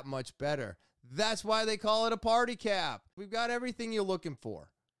that much better. That's why they call it a party cap. We've got everything you're looking for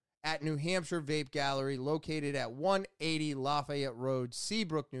at New Hampshire Vape Gallery, located at 180 Lafayette Road,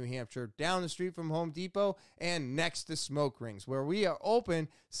 Seabrook, New Hampshire, down the street from Home Depot and next to Smoke Rings, where we are open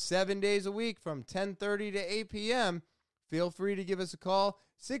 7 days a week from 10:30 to 8 p.m. Feel free to give us a call,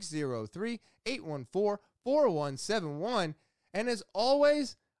 603-814-4171. And as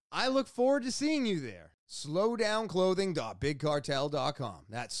always, I look forward to seeing you there. Slowdownclothing.bigcartel.com.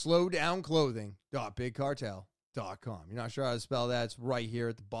 That's slowdownclothing.bigcartel.com. You're not sure how to spell that? It's right here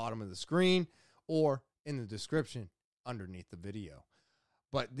at the bottom of the screen or in the description underneath the video.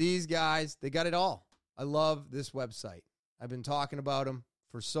 But these guys, they got it all. I love this website. I've been talking about them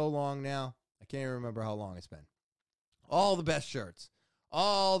for so long now. I can't even remember how long it's been. All the best shirts,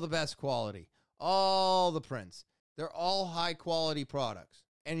 all the best quality, all the prints. They're all high quality products.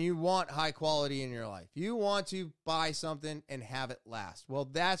 And you want high quality in your life. You want to buy something and have it last. Well,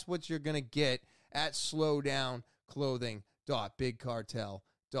 that's what you're going to get at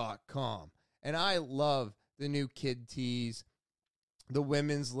slowdownclothing.bigcartel.com. And I love the new kid tees, the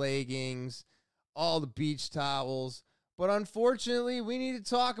women's leggings, all the beach towels. But unfortunately, we need to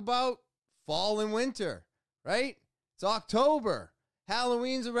talk about fall and winter, right? It's October.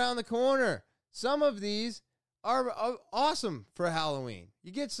 Halloween's around the corner. Some of these are awesome for Halloween.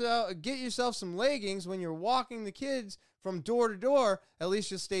 You get yourself some leggings when you're walking the kids from door to door. At least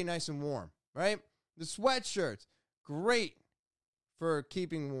you'll stay nice and warm, right? The sweatshirts, great for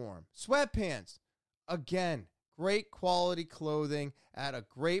keeping warm. Sweatpants, again, great quality clothing at a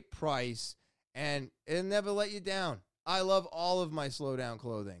great price. and it'll never let you down. I love all of my Slow Down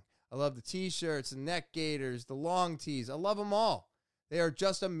clothing. I love the t-shirts, the neck gaiters, the long tees. I love them all. They are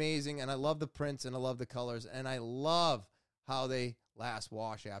just amazing, and I love the prints, and I love the colors, and I love how they last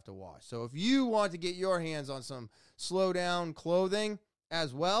wash after wash. So if you want to get your hands on some Slow Down clothing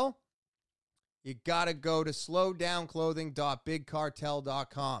as well, you got to go to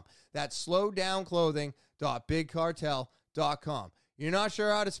slowdownclothing.bigcartel.com. That's slowdownclothing.bigcartel.com. You're not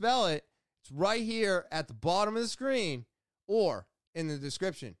sure how to spell it? It's right here at the bottom of the screen or in the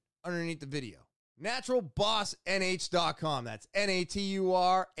description underneath the video. NaturalBossNH.com. That's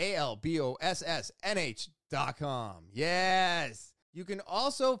NaturalBossNH.com. Yes. You can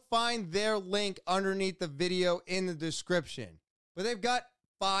also find their link underneath the video in the description. But they've got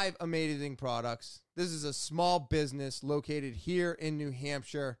 5 amazing products. This is a small business located here in New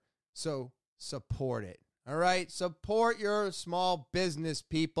Hampshire, so support it. All right? Support your small business,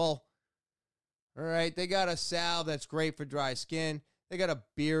 people. All right? They got a salve that's great for dry skin. They got a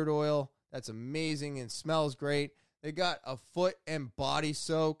beard oil that's amazing and smells great. They got a foot and body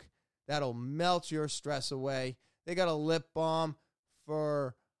soak that'll melt your stress away. They got a lip balm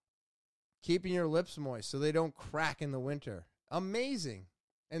for keeping your lips moist so they don't crack in the winter. Amazing.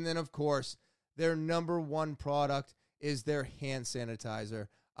 And then, of course, their number one product is their hand sanitizer.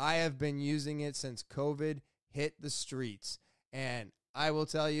 I have been using it since COVID hit the streets. And I will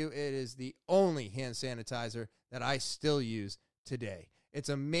tell you, it is the only hand sanitizer that I still use today. It's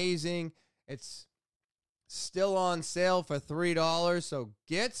amazing. It's still on sale for $3, so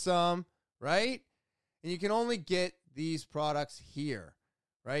get some, right? And you can only get these products here,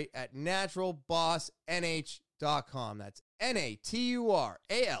 right, at naturalbossnh.com. That's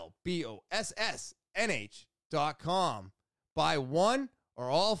naturalbossnh.com. Buy one or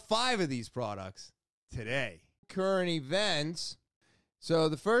all 5 of these products today. Current events. So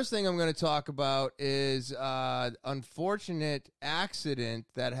the first thing I'm going to talk about is unfortunate accident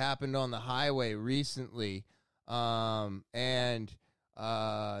that happened on the highway recently. This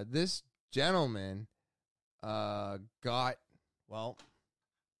gentleman got, well,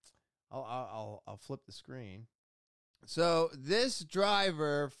 I'll flip the screen. So this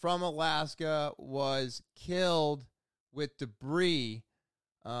driver from Alaska was killed with debris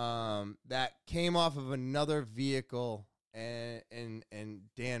that came off of another vehicle in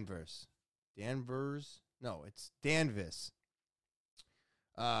Danvers. Danvers? No, it's Danvers,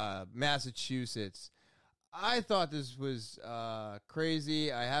 Massachusetts. I thought this was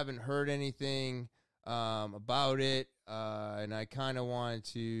crazy. I haven't heard anything about it, and I kind of wanted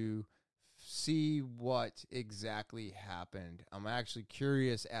to see what exactly happened. I'm actually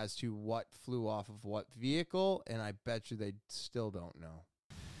curious as to what flew off of what vehicle, and I bet you they still don't know.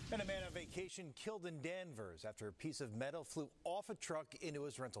 And a man on vacation killed in Danvers after a piece of metal flew off a truck into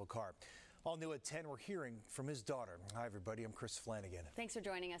his rental car. All new at 10, we're hearing from his daughter. Hi, everybody. I'm Chris Flanagan. Thanks for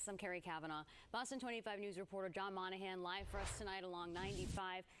joining us. I'm Carrie Kavanaugh. Boston 25 News reporter John Monahan live for us tonight along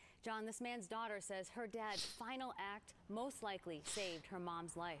 95. John, this man's daughter says her dad's final act most likely saved her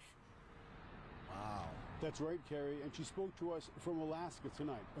mom's life. Wow. That's right, Carrie. And she spoke to us from Alaska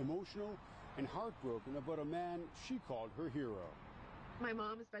tonight, emotional and heartbroken about a man she called her hero. My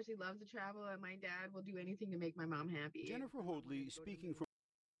mom especially loves to travel, and my dad will do anything to make my mom happy. Jennifer Hoadley speaking from...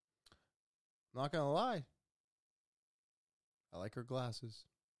 Not gonna lie, I like her glasses.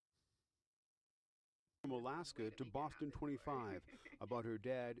 From Alaska to Boston 25 about her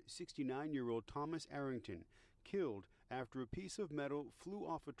dad, 69-year-old Thomas Arrington, killed after a piece of metal flew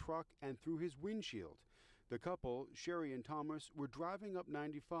off a truck and through his windshield. The couple, Sherry and Thomas, were driving up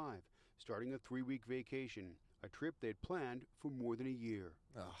 95, starting a 3-week vacation, a trip they'd planned for more than a year.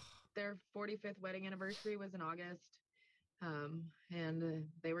 Ugh. Their 45th wedding anniversary was in August, and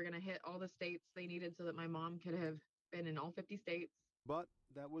they were going to hit all the states they needed so that my mom could have been in all 50 states. But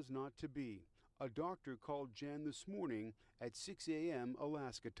that was not to be. A doctor called Jen this morning at 6 a.m.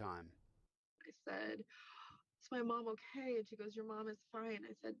 Alaska time. I said, "Is my mom okay?" And she goes, "Your mom is fine."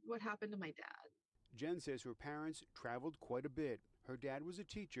 I said, "What happened to my dad?" Jen says her parents traveled quite a bit. Her dad was a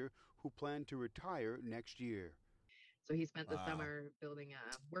teacher who planned to retire next year. So he spent the summer building a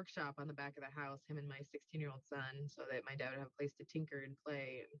workshop on the back of the house, him and my 16-year-old son, so that my dad would have a place to tinker and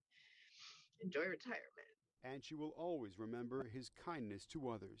play and enjoy retirement. And she will always remember his kindness to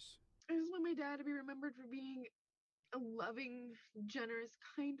others. I just want my dad to be remembered for being a loving, generous,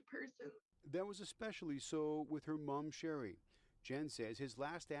 kind person. That was especially so with her mom, Sherry. Jen says his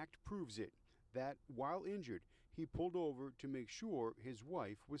last act proves it, that while injured, he pulled over to make sure his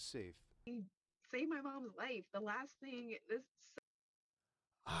wife was safe. He saved my mom's life. The last thing this...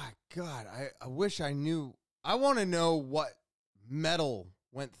 God, I wish I knew. I want to know what metal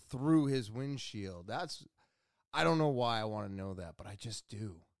went through his windshield. I don't know why I want to know that, but I just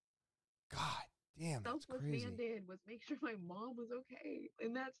do. God damn, that's Selfless crazy. man did was make sure my mom was okay.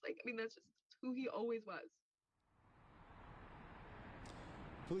 And that's that's just who he always was.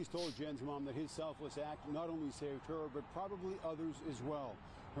 Police told Jen's mom that his selfless act not only saved her, but probably others as well.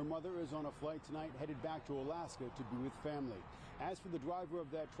 Her mother is on a flight tonight headed back to Alaska to be with family. As for the driver of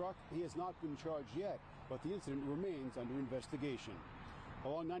that truck, he has not been charged yet, but the incident remains under investigation.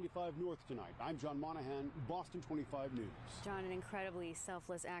 Along 95 North tonight, I'm John Monahan, Boston 25 News. John, an incredibly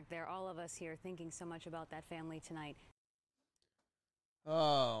selfless act there. All of us here thinking so much about that family tonight.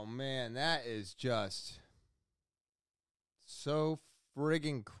 Oh, man, that is just so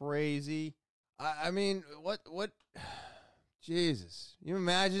friggin' crazy. I mean, what, Jesus, you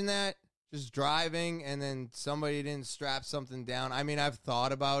imagine that? Just driving and then somebody didn't strap something down. I mean, I've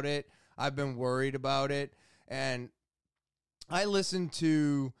thought about it. I've been worried about it. And I listened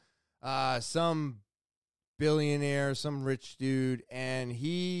to some billionaire, some rich dude, and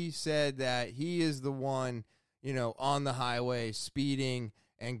he said that he is the one, on the highway speeding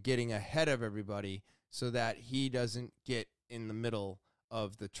and getting ahead of everybody so that he doesn't get in the middle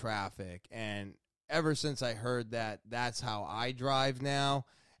of the traffic. And ever since I heard that, that's how I drive now.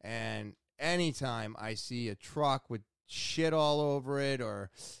 And anytime I see a truck with shit all over it, or,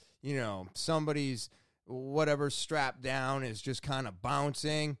 somebody's whatever strapped down is just kind of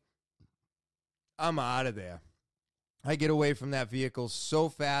bouncing, I'm out of there. I get away from that vehicle so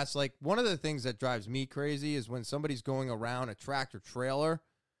fast. Like, one of the things that drives me crazy is when somebody's going around a tractor trailer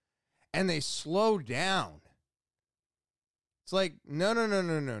and they slow down. It's like, no.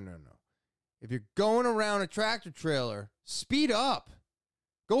 If you're going around a tractor trailer, speed up.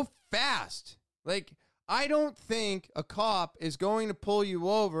 Go fast. Like, I don't think a cop is going to pull you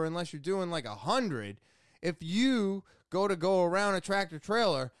over unless you're doing like 100. If you go around a tractor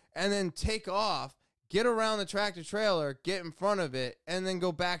trailer and then take off, get around the tractor trailer, get in front of it, and then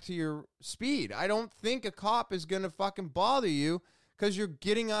go back to your speed. I don't think a cop is going to fucking bother you because you're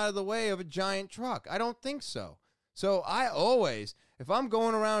getting out of the way of a giant truck. I don't think so. So I always, if I'm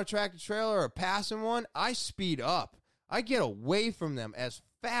going around a tractor trailer or passing one, I speed up. I get away from them as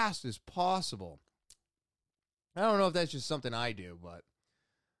fast as possible. I don't know if that's just something I do, but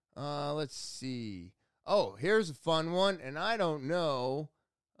let's see. Oh, here's a fun one, and I don't know.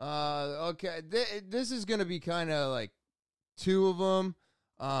 Okay, this is going to be kind of like two of them.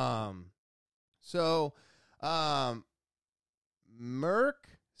 Merck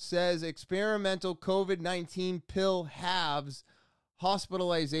says experimental COVID-19 pill halves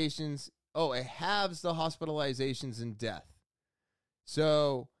hospitalizations. Oh, it halves the hospitalizations and death.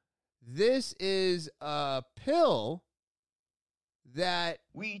 So this is a pill that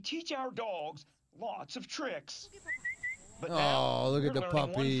we teach our dogs lots of tricks. But now look at the we're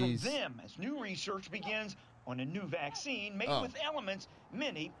learning puppies. one from them as new research begins on a new vaccine made with elements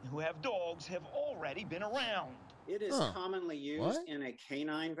many who have dogs have already been around. It is commonly used in a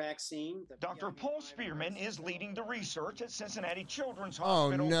canine vaccine. Dr. Paul Spearman is leading the research at Cincinnati Children's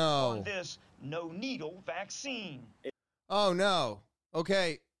Hospital on this no-needle vaccine. Oh, no.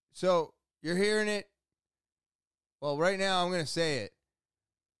 Okay, so you're hearing it. Well, right now I'm going to say it.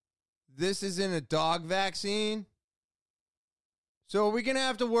 This isn't a dog vaccine. So are we going to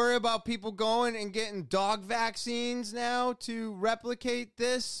have to worry about people going and getting dog vaccines now to replicate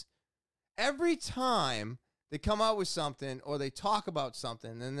this? Every time they come out with something or they talk about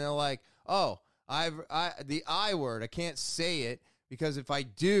something and they're like, oh, the I word, I can't say it because if I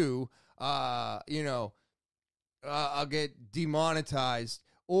do, I'll get demonetized.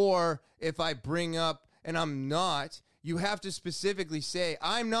 Or if I bring up and I'm not, you have to specifically say,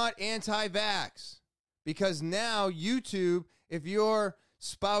 I'm not anti-vax. Because now YouTube, if you're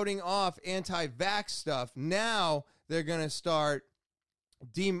spouting off anti-vax stuff, now they're going to start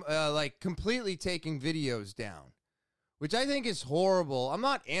completely taking videos down, which I think is horrible. I'm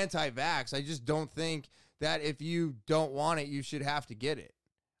not anti-vax. I just don't think that if you don't want it, you should have to get it.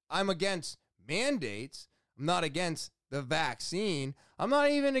 I'm against mandates. I'm not against the vaccine. I'm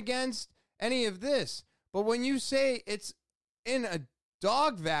not even against any of this. But when you say it's in a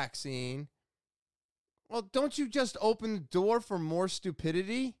dog vaccine, well, don't you just open the door for more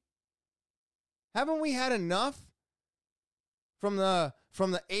stupidity? Haven't we had enough from the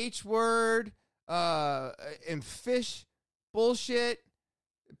H word and fish bullshit?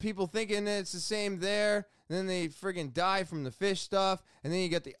 People thinking that it's the same there, and then they friggin' die from the fish stuff, and then you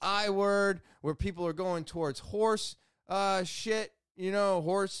get the I word where people are going towards horse shit,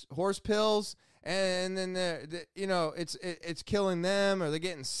 horse pills, and then it's killing them, or they're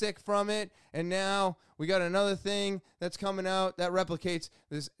getting sick from it. And now we got another thing that's coming out that replicates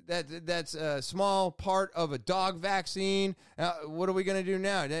this. That's a small part of a dog vaccine. What are we gonna do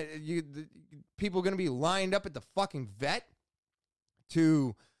now? People going to be lined up at the fucking vet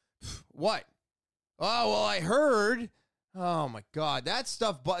to what? Oh, well, I heard. Oh, my God. That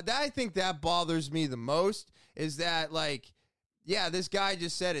stuff, I think that bothers me the most is that, like, yeah, this guy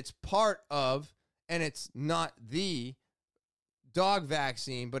just said it's part of, and it's not the dog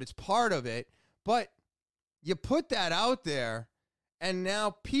vaccine, but it's part of it. But you put that out there, and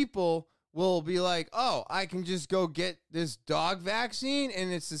now people will be like, oh, I can just go get this dog vaccine,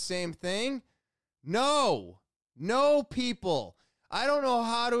 and it's the same thing. No, people. I don't know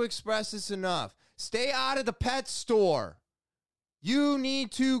how to express this enough. Stay out of the pet store. You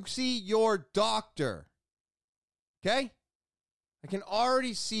need to see your doctor. Okay? I can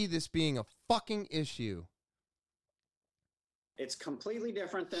already see this being a fucking issue. It's completely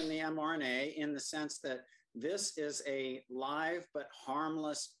different than the mRNA in the sense that this is a live but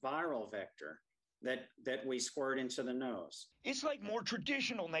harmless viral vector that we squirt into the nose. It's like more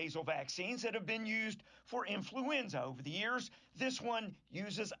traditional nasal vaccines that have been used for influenza over the years. This one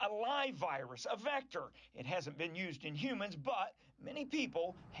uses a live virus, a vector. It hasn't been used in humans, but many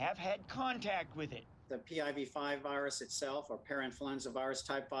people have had contact with it. The PIV5 virus itself, or parainfluenza virus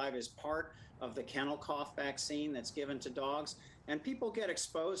type 5, is part of the kennel cough vaccine that's given to dogs. And people get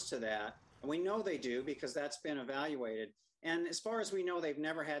exposed to that. And we know they do because that's been evaluated. And as far as we know, they've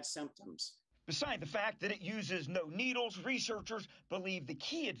never had symptoms. Beside the fact that it uses no needles, researchers believe the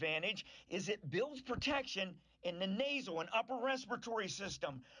key advantage is it builds protection in the nasal and upper respiratory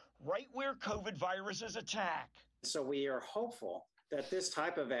system, right where COVID viruses attack. So we are hopeful that this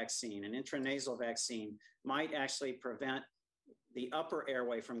type of vaccine, an intranasal vaccine, might actually prevent the upper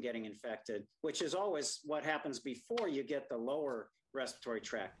airway from getting infected, which is always what happens before you get the lower respiratory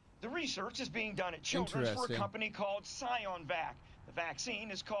tract. The research is being done at Children's for a company called ScionVac. The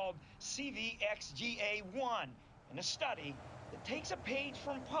vaccine is called CVXGA1, in a study that takes a page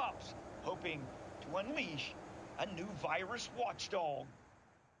from pups, hoping to unleash a new virus watchdog.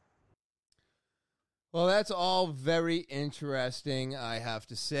 Well, that's all very interesting, I have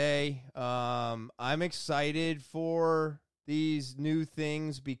to say. I'm excited for these new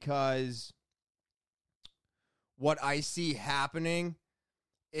things because what I see happening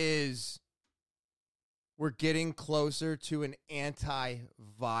is we're getting closer to an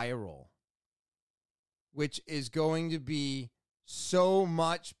antiviral, which is going to be so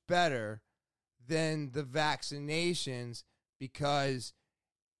much better than the vaccinations because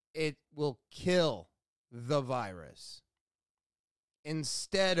it will kill the virus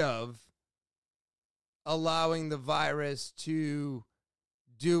instead of allowing the virus to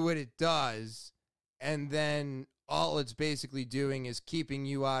do what it does, and then all it's basically doing is keeping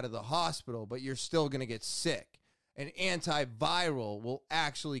you out of the hospital, but you're still going to get sick. An antiviral will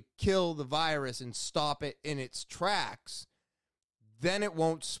actually kill the virus and stop it in its tracks. Then it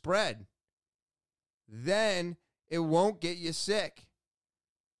won't spread. Then it won't get you sick.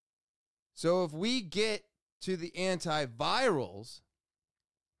 So if we get to the antivirals,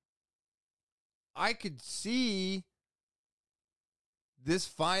 I could see this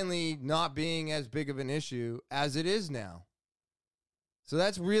finally not being as big of an issue as it is now. So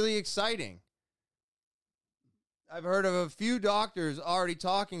that's really exciting. I've heard of a few doctors already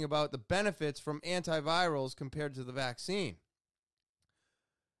talking about the benefits from antivirals compared to the vaccine.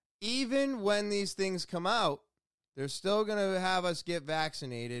 Even when these things come out, they're still going to have us get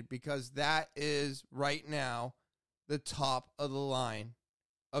vaccinated because that is right now the top of the line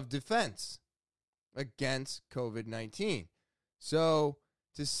of defense against COVID-19. So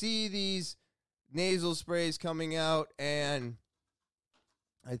to see these nasal sprays coming out, and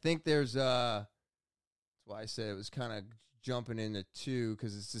I think there's that's why I said it was kind of jumping into two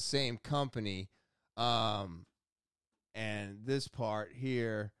because it's the same company. And this part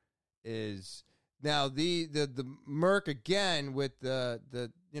here is now the Merck again with the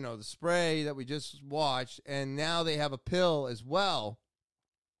spray that we just watched, and now they have a pill as well.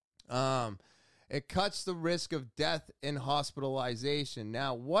 It cuts the risk of death and hospitalization.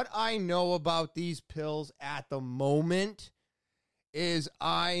 Now, what I know about these pills at the moment is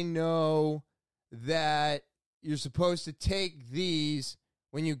I know that you're supposed to take these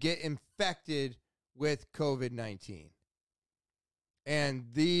when you get infected with COVID-19. And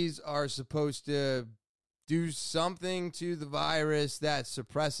these are supposed to do something to the virus that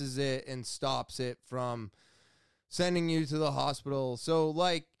suppresses it and stops it from sending you to the hospital. So,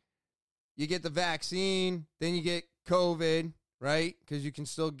 like, you get the vaccine, then you get COVID, right? Because you can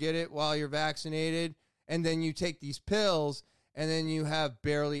still get it while you're vaccinated. And then you take these pills, and then you have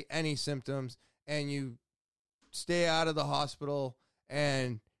barely any symptoms, and you stay out of the hospital,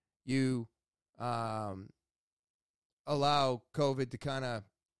 and you allow COVID to kind of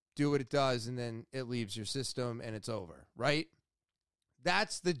do what it does, and then it leaves your system, and it's over, right?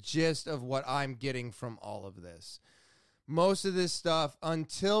 That's the gist of what I'm getting from all of this. Most of this stuff,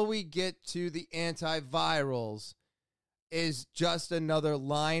 until we get to the antivirals, is just another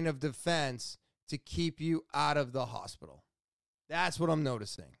line of defense to keep you out of the hospital. That's what I'm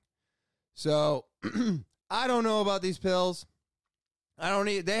noticing. So I don't know about these pills.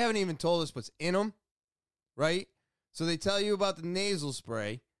 They haven't even told us what's in them, right? So they tell you about the nasal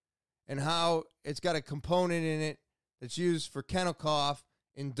spray and how it's got a component in it that's used for kennel cough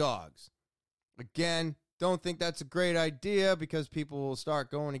in dogs. Again, don't think that's a great idea, because people will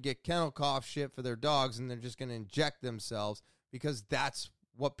start going to get kennel cough shit for their dogs, and they're just going to inject themselves, because that's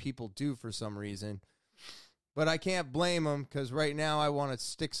what people do for some reason. But I can't blame them, because right now I want to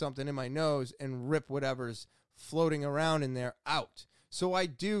stick something in my nose and rip whatever's floating around in there out. So I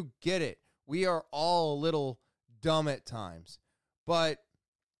do get it. We are all a little dumb at times. But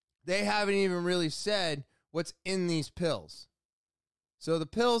they haven't even really said what's in these pills. So the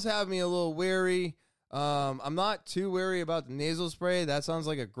pills have me a little weary. I'm not too worried about the nasal spray. That sounds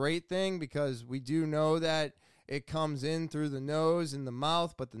like a great thing, because we do know that it comes in through the nose and the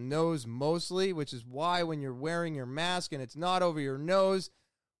mouth, but the nose mostly, which is why when you're wearing your mask and it's not over your nose,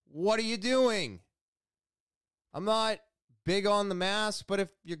 what are you doing? I'm not big on the mask, but if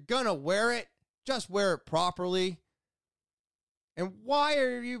you're going to wear it, just wear it properly. And why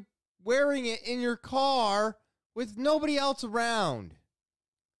are you wearing it in your car with nobody else around?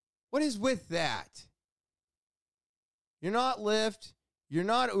 What is with that? You're not Lyft. You're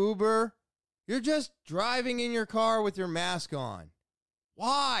not Uber. You're just driving in your car with your mask on.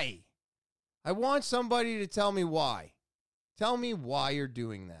 Why? I want somebody to tell me why. Tell me why you're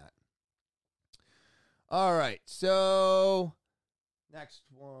doing that. All right, so next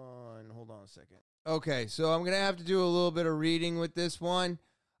one. Hold on a second. Okay, so I'm going to have to do a little bit of reading with this one.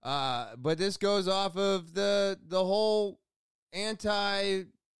 But this goes off of the whole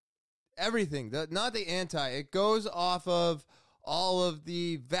anti-everything. It goes off of all of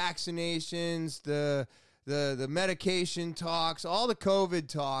the vaccinations, the medication talks, all the COVID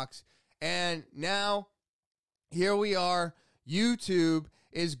talks. And now, here we are. YouTube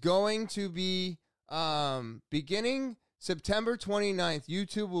is going to be, beginning September 29th,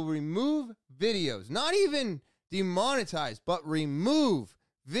 YouTube will remove videos, not even demonetize, but remove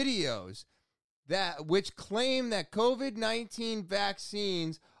videos which claim that COVID-19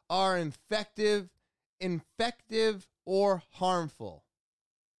 vaccines are infective or harmful.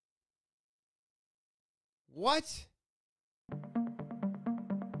 What?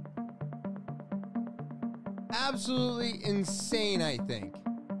 Absolutely insane, I think.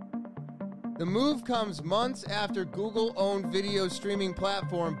 The move comes months after Google-owned video streaming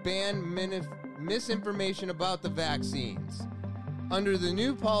platform banned misinformation about the vaccines. Under the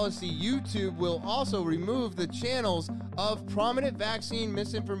new policy, YouTube will also remove the channels of prominent vaccine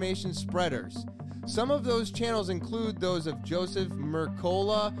misinformation spreaders. Some of those channels include those of Joseph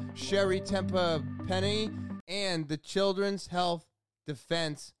Mercola, Sherry Temppenny, and the Children's Health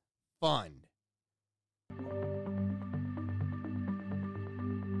Defense Fund.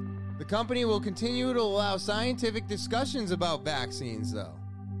 The company will continue to allow scientific discussions about vaccines, though.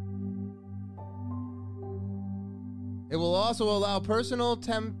 It will also allow personal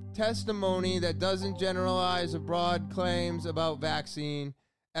testimony that doesn't generalize broad claims about vaccine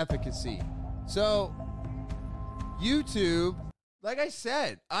efficacy. So, YouTube, like I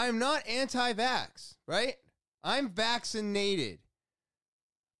said, I'm not anti-vax, right? I'm vaccinated.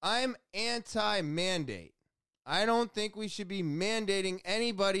 I'm anti-mandate. I don't think we should be mandating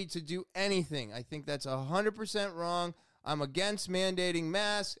anybody to do anything. I think that's 100% wrong. I'm against mandating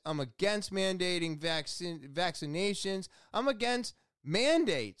masks. I'm against mandating vaccinations. I'm against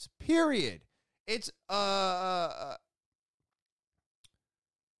mandates, period. It's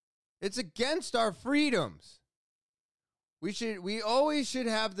against our freedoms. We always should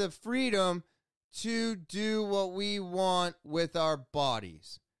have the freedom to do what we want with our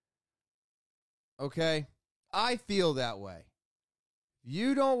bodies. Okay? I feel that way. If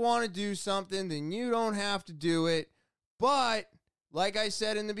you don't want to do something, then you don't have to do it. But, like I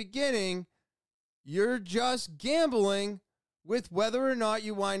said in the beginning, you're just gambling with whether or not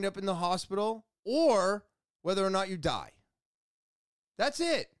you wind up in the hospital or whether or not you die. That's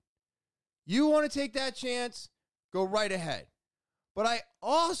it. You want to take that chance, go right ahead. But I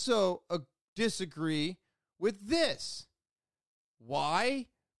also disagree with this. Why?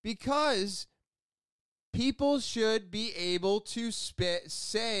 Because people should be able to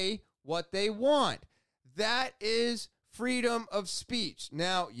say what they want. That is freedom of speech.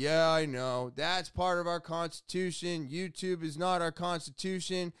 Now, yeah, I know that's part of our Constitution. YouTube is not our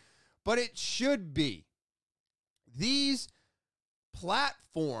Constitution, but it should be. These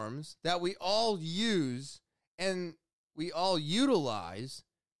platforms that we all use and we all utilize,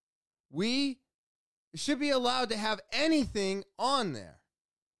 we should be allowed to have anything on there,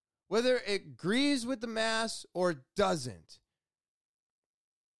 whether it agrees with the mass or doesn't.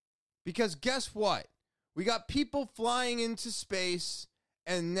 Because guess what? We got people flying into space,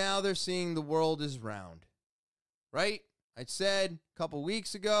 and now they're seeing the world is round. Right? I said a couple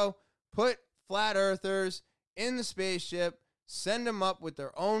weeks ago, put flat earthers in the spaceship, send them up with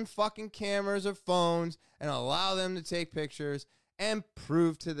their own fucking cameras or phones, and allow them to take pictures and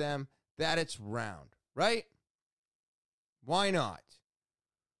prove to them that it's round. Right? Why not?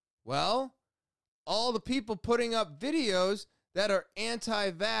 Well, all the people putting up videos that are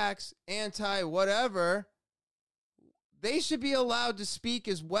anti-vax, anti-whatever, they should be allowed to speak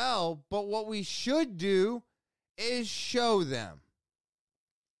as well. But what we should do is show them.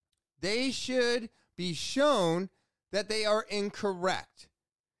 They should be shown that they are incorrect.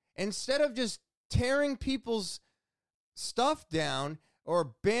 Instead of just tearing people's stuff down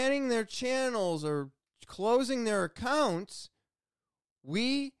or banning their channels or closing their accounts,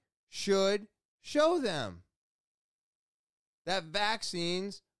 we should show them that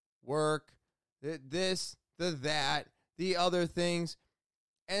vaccines work, this, the that, the other things,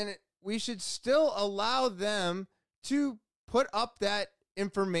 and we should still allow them to put up that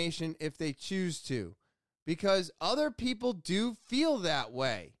information if they choose to, because other people do feel that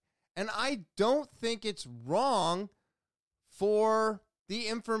way. And I don't think it's wrong for the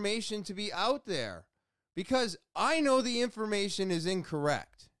information to be out there, because I know the information is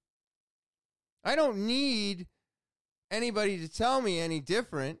incorrect. I don't need anybody to tell me any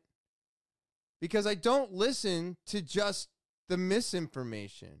different, because I don't listen to just the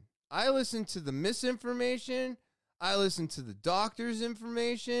misinformation. I listen to the misinformation. I listen to the doctor's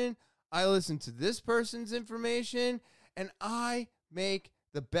information. I listen to this person's information, and I make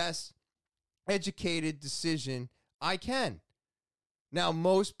the best educated decision I can. Now,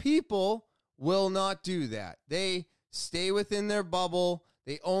 most people will not do that. They stay within their bubble.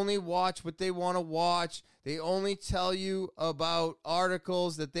 They only watch what they want to watch. They only tell you about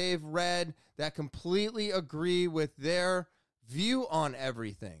articles that they've read that completely agree with their view on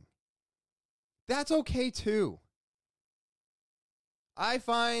everything. That's okay too. I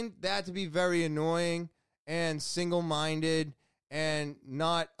find that to be very annoying and single-minded and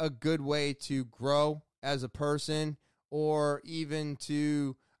not a good way to grow as a person, or even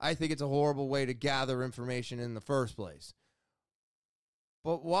to, I think it's a horrible way to gather information in the first place.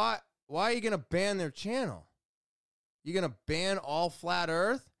 But why are you going to ban their channel? You're going to ban all flat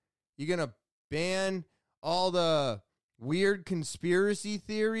earth? You're going to ban all the weird conspiracy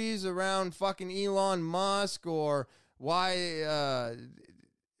theories around fucking Elon Musk, or why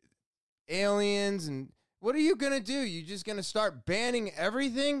aliens, and what are you going to do? You just going to start banning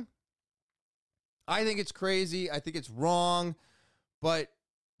everything? I think it's crazy. I think it's wrong, but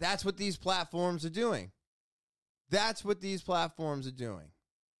that's what these platforms are doing. That's what these platforms are doing.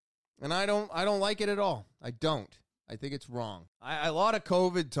 And I don't like it at all. I don't. I think it's wrong. A lot of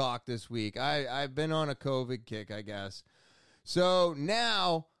COVID talk this week. I've been on a COVID kick, I guess. So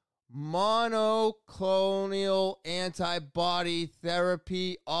now, monoclonal antibody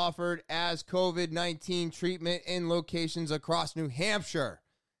therapy offered as COVID-19 treatment in locations across New Hampshire.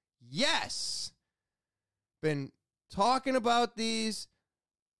 Yes! Been talking about these,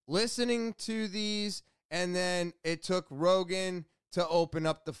 listening to these, and then it took Rogan to open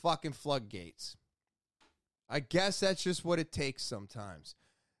up the fucking floodgates. I guess that's just what it takes sometimes.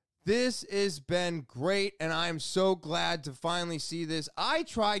 This has been great, and I'm so glad to finally see this. I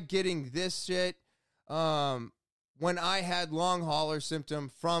tried getting this shit when I had long hauler symptom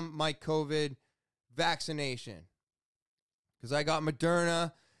from my COVID vaccination, because I got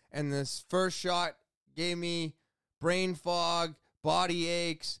Moderna, and this first shot gave me brain fog, body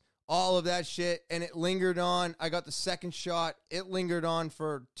aches, all of that shit, and it lingered on. I got the second shot. It lingered on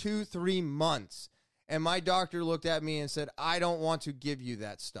for 2-3 months. And my doctor looked at me and said, I don't want to give you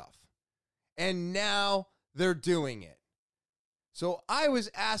that stuff. And now they're doing it. So I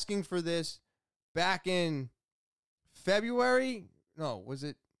was asking for this back in February. No, was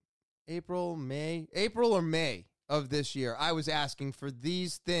it April, May? April or May of this year. I was asking for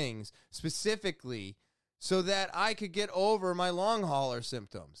these things specifically so that I could get over my long hauler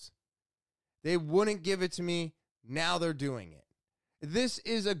symptoms. They wouldn't give it to me. Now they're doing it. This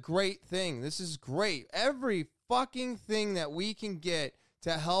is a great thing. This is great. Every fucking thing that we can get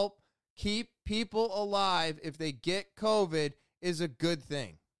to help keep people alive if they get COVID is a good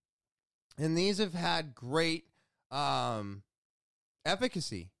thing. And these have had great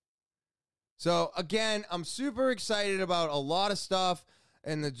efficacy. So again, I'm super excited about a lot of stuff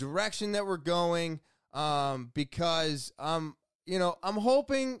and the direction that we're going, because I'm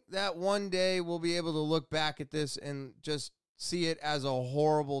hoping that one day we'll be able to look back at this and just see it as a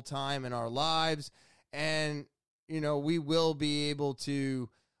horrible time in our lives, and we will be able to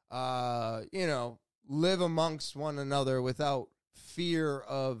live amongst one another without fear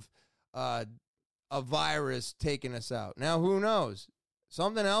of a virus taking us out. Now, who knows?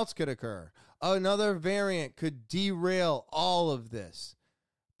 Something else could occur. Another variant could derail all of this.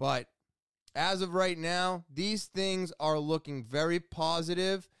 But as of right now, these things are looking very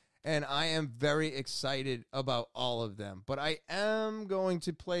positive, and I am very excited about all of them. But I am going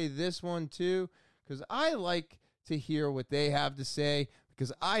to play this one too, because I like to hear what they have to say,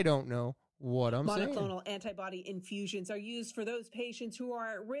 because I don't know what I'm saying. Monoclonal antibody infusions are used for those patients who are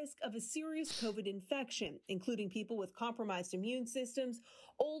at risk of a serious COVID infection, including people with compromised immune systems,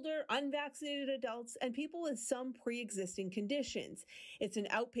 older, unvaccinated adults, and people with some pre-existing conditions. It's an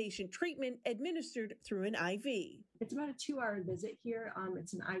outpatient treatment administered through an IV. It's about a 2-hour visit here.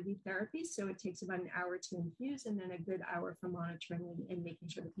 It's an IV therapy, so it takes about an hour to infuse and then a good hour for monitoring and making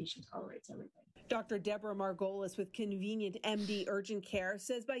sure the patient tolerates everything. Dr. Deborah Margolis with Convenient MD Urgent Care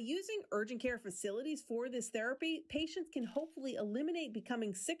says by using urgent care facilities for this therapy, patients can hopefully eliminate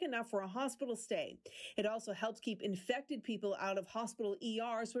becoming sick enough for a hospital stay. It also helps keep infected people out of hospital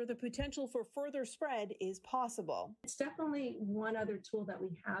ERs where the potential for further spread is possible. It's definitely one other tool that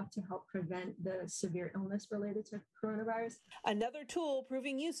we have to help prevent the severe illness related to coronavirus. Another tool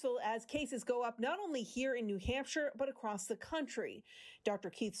proving useful as cases go up not only here in New Hampshire, but across the country.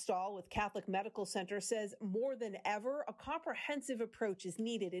 Dr. Keith Stahl with Catholic Medical Center says more than ever, a comprehensive approach is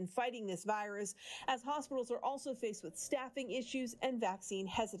needed in fighting this virus, as hospitals are also faced with staffing issues and vaccine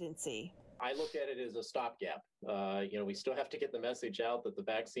hesitancy. I look at it as a stopgap. We still have to get the message out that the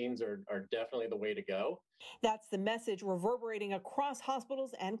vaccines are definitely the way to go. That's the message reverberating across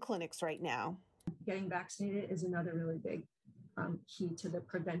hospitals and clinics right now. Getting vaccinated is another really big key to the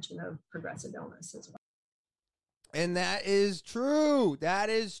prevention of progressive illness as well. And that is true. That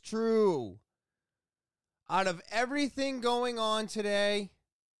is true. Out of everything going on today,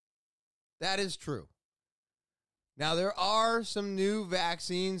 that is true. Now, there are some new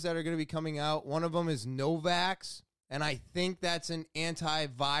vaccines that are going to be coming out. One of them is Novavax, and I think that's an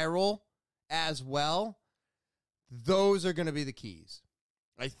antiviral as well. Those are going to be the keys.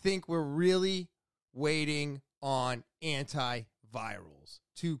 I think we're really waiting on antivirals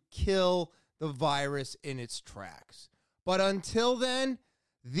to kill the virus in its tracks. But until then,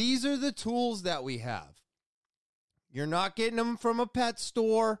 these are the tools that we have. You're not getting them from a pet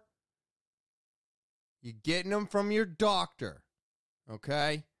store. You're getting them from your doctor,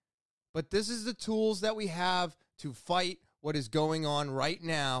 okay? But this is the tools that we have to fight what is going on right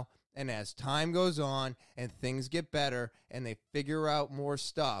now. And as time goes on and things get better and they figure out more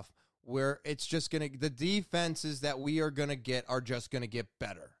stuff, where it's just going to, the defenses that we are going to get are just going to get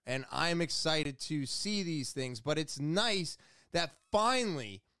better. And I'm excited to see these things, but it's nice that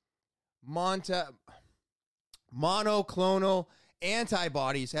finally monoclonal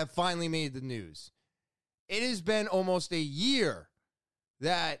antibodies have finally made the news. It has been almost a year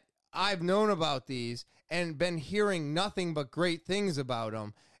that I've known about these and been hearing nothing but great things about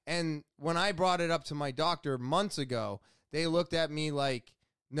them. And when I brought it up to my doctor months ago, they looked at me like,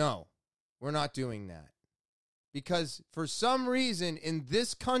 no, we're not doing that. Because for some reason in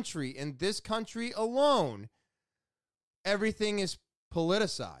this country alone, everything is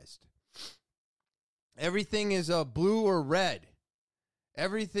politicized. Everything is blue or red.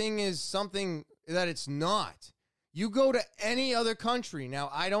 Everything is something that it's not. You go to any other country. Now,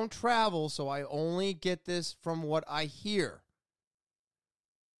 I don't travel, so I only get this from what I hear.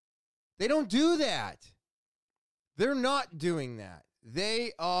 They don't do that. They're not doing that.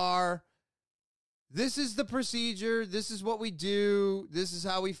 They are, this is the procedure, this is what we do, this is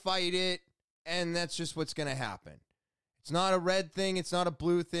how we fight it, and that's just what's going to happen. It's not a red thing, it's not a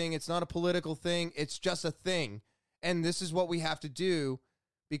blue thing, it's not a political thing, it's just a thing, and this is what we have to do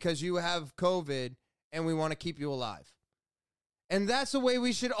because you have COVID and we want to keep you alive. And that's the way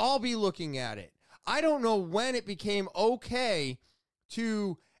we should all be looking at it. I don't know when it became okay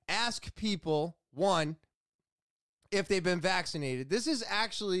to ask people, one, if they've been vaccinated. This is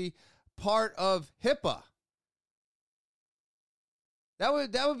actually part of HIPAA.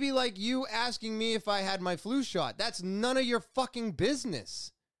 That would be like you asking me if I had my flu shot. That's none of your fucking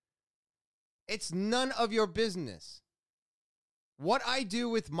business. It's none of your business. What I do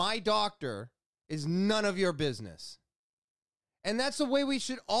with my doctor is none of your business. And that's the way we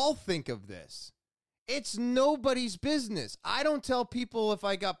should all think of this. It's nobody's business. I don't tell people if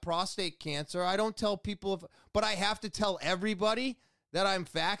I got prostate cancer. I don't tell people but I have to tell everybody that I'm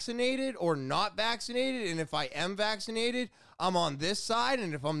vaccinated or not vaccinated. And if I am vaccinated, I'm on this side.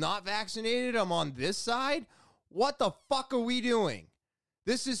 And if I'm not vaccinated, I'm on this side. What the fuck are we doing?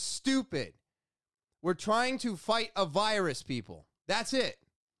 This is stupid. We're trying to fight a virus, people. That's it.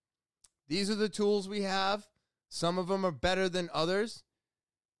 These are the tools we have. Some of them are better than others.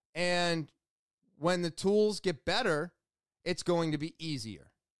 And when the tools get better, it's going to be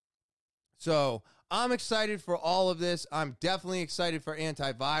easier. So I'm excited for all of this. I'm definitely excited for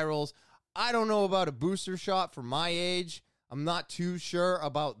antivirals. I don't know about a booster shot for my age. I'm not too sure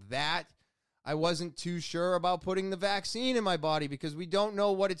about that. I wasn't too sure about putting the vaccine in my body because we don't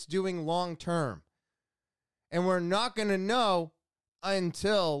know what it's doing long term. And we're not going to know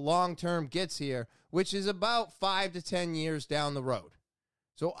until long term gets here, which is about 5 to 10 years down the road.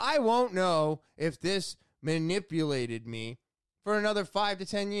 So I won't know if this manipulated me for another 5 to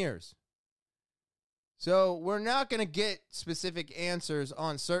 10 years. So we're not going to get specific answers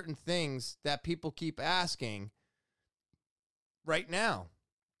on certain things that people keep asking right now.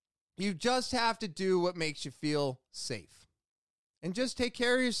 You just have to do what makes you feel safe. And just take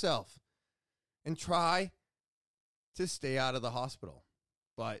care of yourself. And try to stay out of the hospital.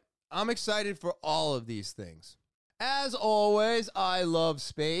 But I'm excited for all of these things. As always, I love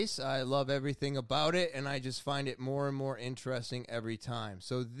space. I love everything about it, and I just find it more and more interesting every time.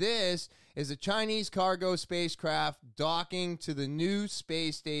 So this is a Chinese cargo spacecraft docking to the new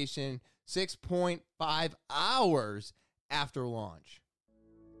space station 6.5 hours after launch.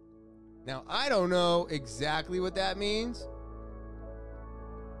 Now, I don't know exactly what that means,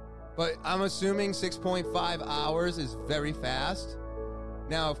 but I'm assuming 6.5 hours is very fast.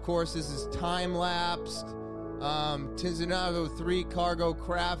 Now, of course, this is time-lapsed. Tianzhuo 3 cargo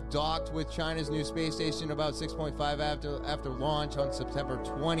craft docked with China's new space station about 6.5 after launch on September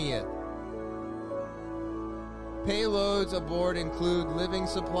 20th. Payloads aboard include living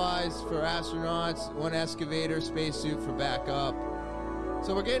supplies for astronauts, one excavator, spacesuit for backup.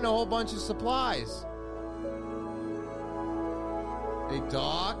 So we're getting a whole bunch of supplies. They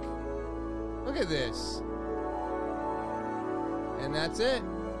dock. Look at this. And that's it.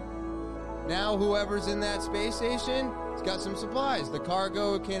 Now whoever's in that space station has got some supplies. The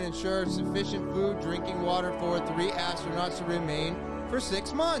cargo can ensure sufficient food, drinking water for 3 astronauts to remain for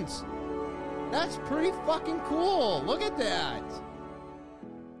 6 months. That's pretty fucking cool. Look at that.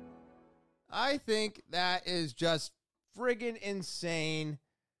 I think that is just friggin' insane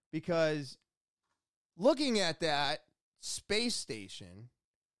because looking at that space station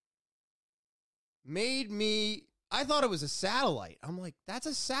made me... I thought it was a satellite. I'm like, that's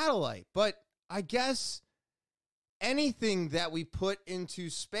a satellite. But I guess anything that we put into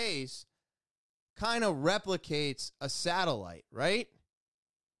space kind of replicates a satellite, right?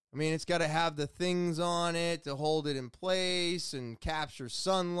 I mean, it's got to have the things on it to hold it in place and capture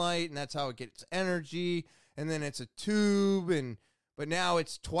sunlight, and that's how it gets energy. And then it's a tube, but now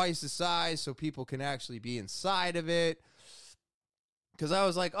it's twice the size so people can actually be inside of it. Because I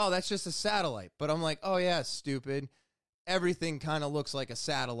was like, oh, that's just a satellite. But I'm like, oh, yeah, stupid. Everything kind of looks like a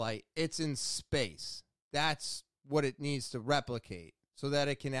satellite. It's in space. That's what it needs to replicate so that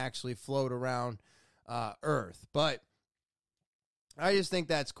it can actually float around Earth. But I just think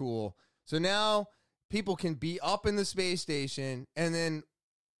that's cool. So now people can be up in the space station, and then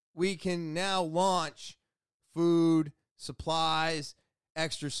we can now launch food, supplies,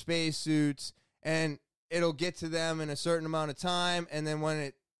 extra spacesuits, and it'll get to them in a certain amount of time, and then when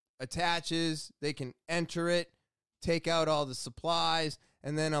it attaches, they can enter it, take out all the supplies,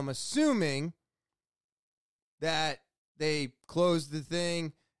 and then I'm assuming that they close the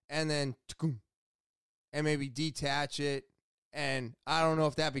thing and then and maybe detach it, and I don't know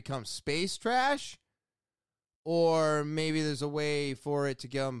if that becomes space trash or maybe there's a way for it to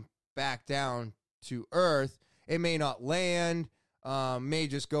come back down to Earth. It may not land, may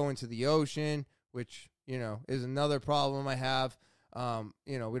just go into the ocean, which... is another problem I have.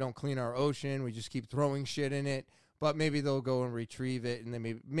 We don't clean our ocean. We just keep throwing shit in it. But maybe they'll go and retrieve it, and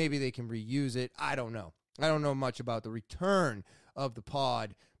then maybe they can reuse it. I don't know. I don't know much about the return of the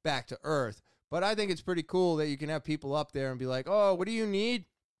pod back to Earth. But I think it's pretty cool that you can have people up there and be like, oh, what do you need?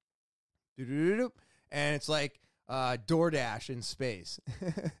 And it's like DoorDash in space.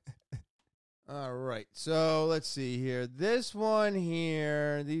 All right. So let's see here. This one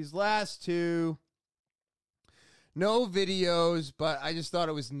here, these last two, no videos, but I just thought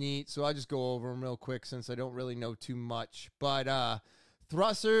it was neat. So I'll just go over them real quick since I don't really know too much. But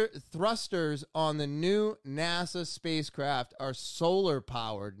thrusters on the new NASA spacecraft are solar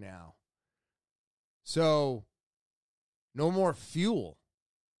powered now. So no more fuel.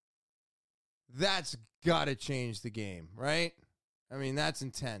 That's got to change the game, right? I mean, that's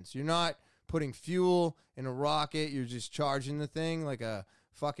intense. You're not putting fuel in a rocket. You're just charging the thing like a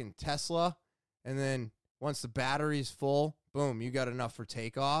fucking Tesla. And then once the battery's full, boom, you got enough for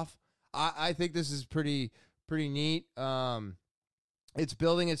takeoff. I think this is pretty neat. It's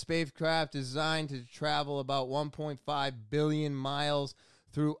building its spacecraft designed to travel about 1.5 billion miles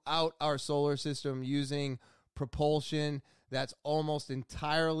throughout our solar system using propulsion that's almost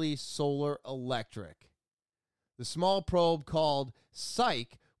entirely solar electric. The small probe called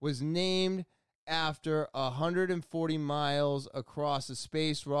Psyche was named after 140 miles across a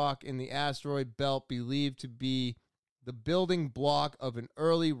space rock in the asteroid belt believed to be the building block of an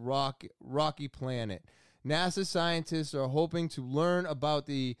early rocky planet. NASA scientists are hoping to learn about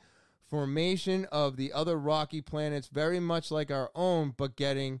the formation of the other rocky planets very much like our own, but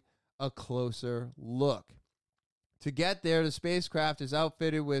getting a closer look. To get there, the spacecraft is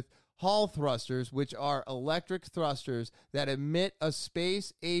outfitted with Hall thrusters, which are electric thrusters that emit a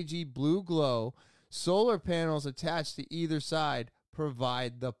space-agey blue glow. Solar panels attached to either side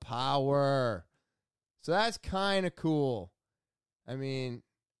provide the power. So that's kind of cool. I mean,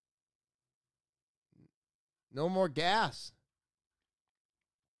 no more gas.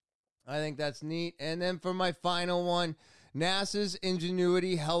 I think that's neat. And then for my final one, NASA's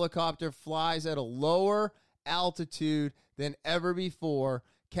Ingenuity helicopter flies at a lower altitude than ever before,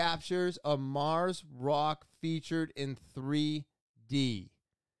 captures a Mars rock featured in 3D.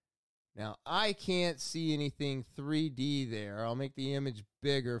 Now, I can't see anything 3D there. I'll make the image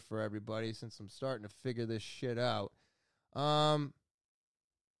bigger for everybody since I'm starting to figure this shit out.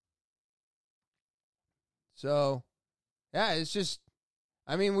 So, yeah, it's just,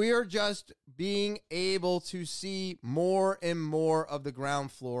 I mean, we are just being able to see more and more of the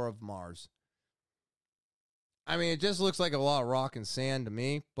ground floor of Mars. I mean, it just looks like a lot of rock and sand to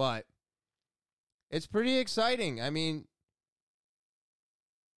me, but it's pretty exciting. I mean,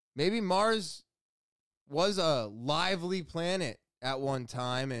 maybe Mars was a lively planet at one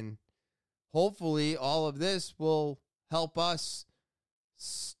time, and hopefully all of this will help us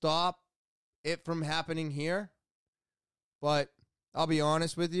stop it from happening here. But I'll be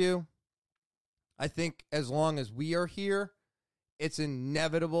honest with you, I think as long as we are here, it's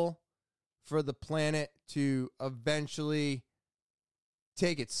inevitable for the planet to eventually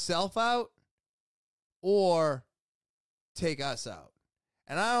take itself out or take us out.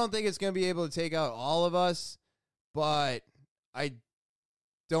 And I don't think it's going to be able to take out all of us, but I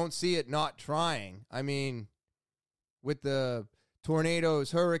don't see it not trying. I mean, with the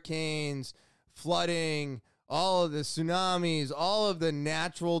tornadoes, hurricanes, flooding, all of the tsunamis, all of the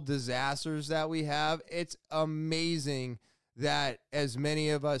natural disasters that we have, it's amazing that as many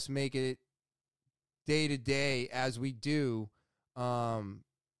of us make it day to day as we do,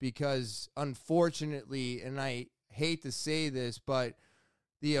 because unfortunately, and I hate to say this, but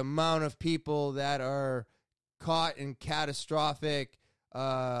the amount of people that are caught in catastrophic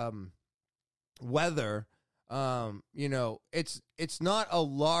weather, it's not a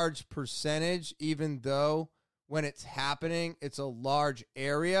large percentage, even though when it's happening, it's a large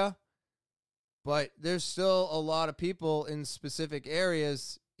area, but there's still a lot of people in specific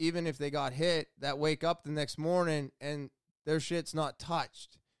areas, even if they got hit, that wake up the next morning and their shit's not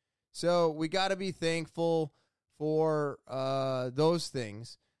touched. So we got to be thankful for those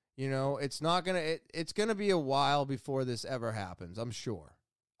things. It's going to be a while before this ever happens, I'm sure.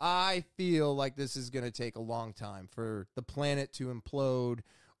 I feel like this is going to take a long time for the planet to implode,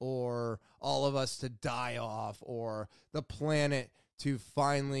 or all of us to die off, or the planet to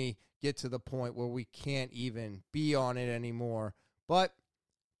finally get to the point where we can't even be on it anymore. But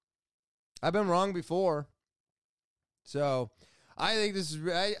I've been wrong before. So I think this is,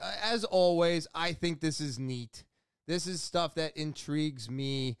 as always, I think this is neat. This is stuff that intrigues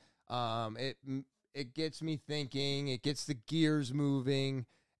me. It gets me thinking. It gets the gears moving.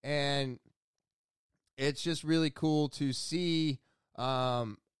 And it's just really cool to see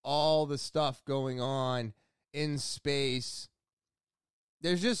all the stuff going on in space.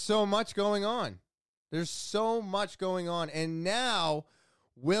 There's just so much going on. There's so much going on. And now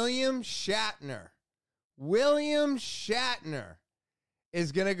William Shatner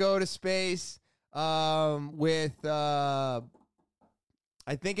is going to go to space with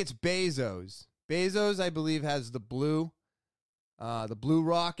I think it's Bezos. Bezos, I believe, has the blue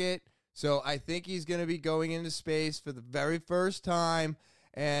rocket. So I think he's going to be going into space for the very first time,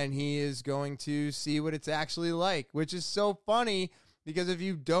 and he is going to see what it's actually like, which is so funny because if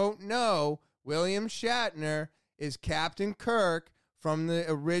you don't know, William Shatner is Captain Kirk from the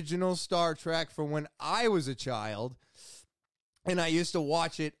original Star Trek from when I was a child, and I used to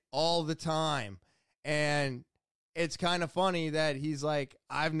watch it all the time. And it's kind of funny that he's like,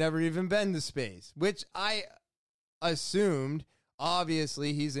 I've never even been to space, which I assumed.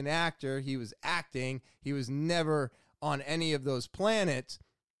 Obviously, he's an actor. He was acting. He was never on any of those planets.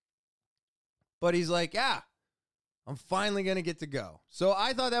 But he's like, yeah, I'm finally going to get to go. So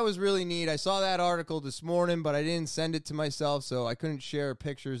I thought that was really neat. I saw that article this morning, but I didn't send it to myself, so I couldn't share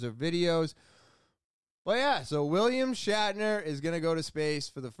pictures or videos. But yeah, so William Shatner is going to go to space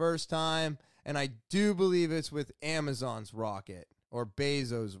for the first time, and I do believe it's with Amazon's rocket or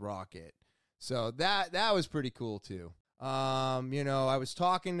Bezos' rocket. So that was pretty cool, too. I was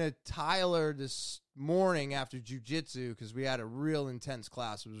talking to Tyler this morning after jiu-jitsu because we had a real intense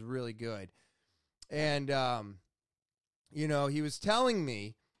class. It was really good. And, he was telling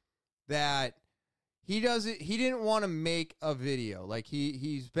me that he didn't want to make a video. Like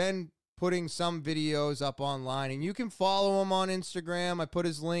he's been putting some videos up online, and you can follow him on Instagram. I put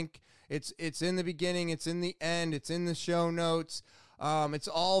his link. It's in the beginning. It's in the end. It's in the show notes. It's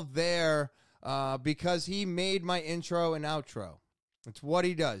all there. Because he made my intro and outro. It's what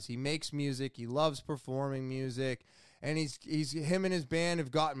he does. He makes music. He loves performing music, and him and his band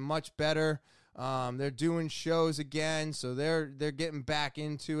have gotten much better. They're doing shows again, so they're getting back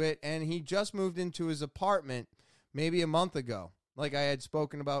into it. And he just moved into his apartment maybe a month ago, like I had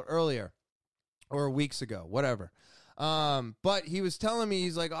spoken about earlier, or weeks ago, whatever. But he was telling me,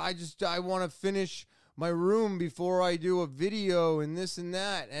 he's like, I want to finish my room before I do a video and this and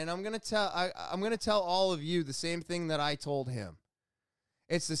that. And I'm going to tell all of you the same thing that I told him.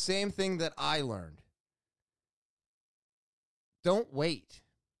 It's the same thing that I learned. Don't wait.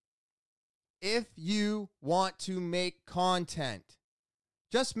 If you want to make content,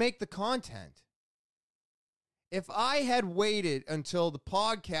 just make the content. If I had waited until the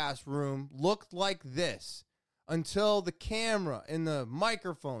podcast room looked like this, until the camera and the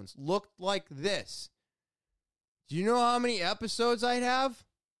microphones looked like this, do you know how many episodes I'd have?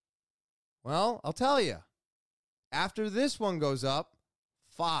 Well, I'll tell you. After this one goes up,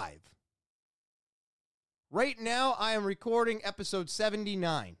 5. Right now, I am recording episode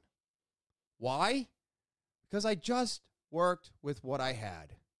 79. Why? Because I just worked with what I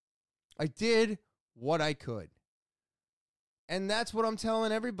had. I did what I could. And that's what I'm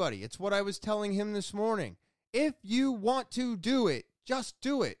telling everybody. It's what I was telling him this morning. If you want to do it, just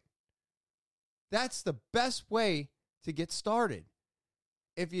do it. That's the best way to get started.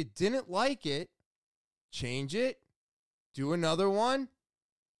 If you didn't like it, change it, do another one,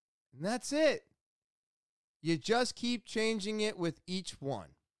 and that's it. You just keep changing it with each one.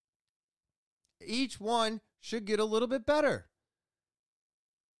 Each one should get a little bit better.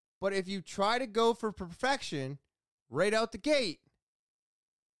 But if you try to go for perfection right out the gate,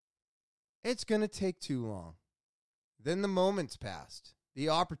 it's going to take too long. Then the moment's passed. The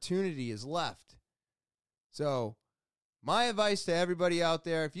opportunity is left. So my advice to everybody out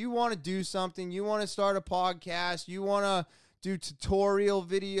there, if you want to do something, you want to start a podcast, you want to do tutorial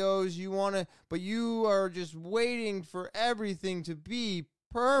videos, but you are just waiting for everything to be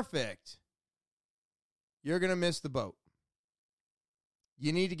perfect, you're going to miss the boat.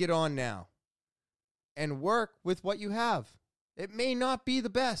 You need to get on now and work with what you have. It may not be the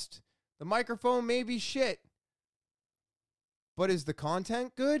best. The microphone may be shit. But is the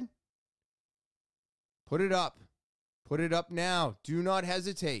content good? Put it up. Put it up now. Do not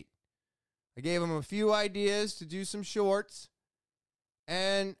hesitate. I gave him a few ideas to do some shorts,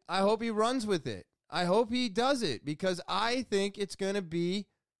 and I hope he runs with it. I hope he does it because I think it's going to be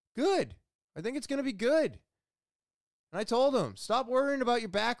good. I think it's going to be good. And I told him, stop worrying about your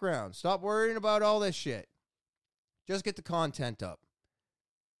background. Stop worrying about all this shit. Just get the content up.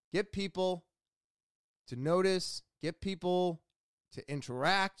 Get people to notice. Get people to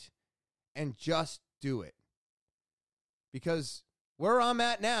interact and just do it. Because where I'm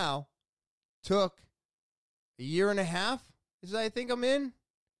at now took a year and a half, is I think I'm in.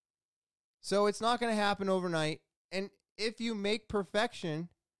 So it's not going to happen overnight. And if you make perfection,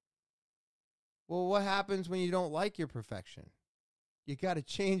 well, what happens when you don't like your perfection? You got to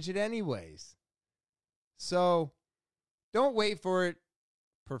change it anyways. So don't wait for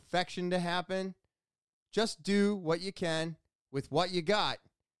perfection to happen. Just do what you can with what you got.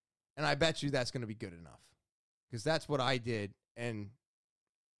 And I bet you that's going to be good enough. Because that's what I did. And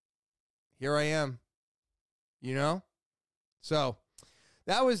here I am, you know? So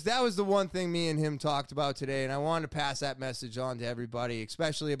that was the one thing me and him talked about today, and I wanted to pass that message on to everybody,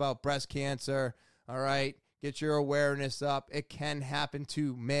 especially about breast cancer. All right, get your awareness up. It can happen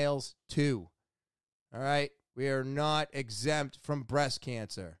to males too. All right, we are not exempt from breast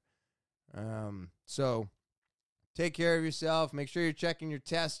cancer. So take care of yourself. Make sure you're checking your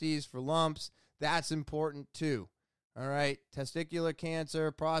testes for lumps. That's important too. All right, testicular cancer,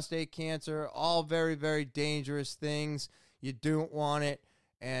 prostate cancer, all very, very dangerous things. You don't want it.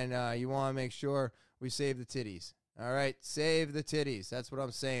 And you want to make sure we save the titties. All right? Save the titties. That's what I'm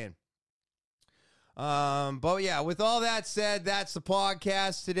saying. But yeah, with all that said, that's the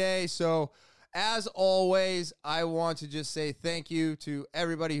podcast today. So as always, I want to just say thank you to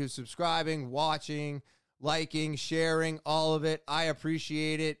everybody who's subscribing, watching, liking, sharing, all of it. I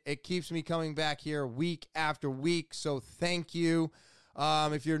appreciate it. It keeps me coming back here week after week. So thank you.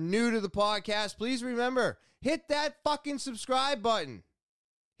 If you're new to the podcast, please remember, hit that fucking subscribe button.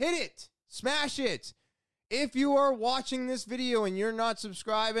 Hit it. Smash it. If you are watching this video and you're not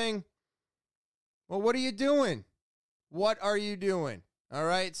subscribing, well, what are you doing? What are you doing? All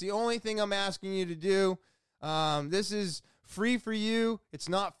right? It's the only thing I'm asking you to do. This is free for you. It's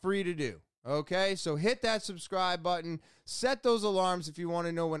not free to do. Okay? So hit that subscribe button. Set those alarms if you want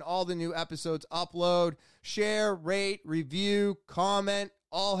to know when all the new episodes upload. Share, rate, review, comment.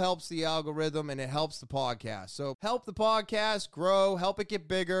 All helps the algorithm, and it helps the podcast. So help the podcast grow, help it get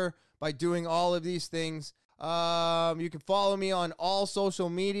bigger by doing all of these things. You can follow me on all social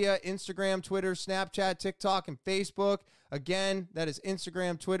media, Instagram, Twitter, Snapchat, TikTok, and Facebook. Again, that is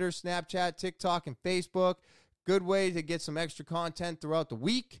Instagram, Twitter, Snapchat, TikTok, and Facebook. Good way to get some extra content throughout the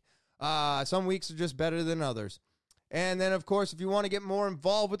week. Some weeks are just better than others. And then, of course, if you want to get more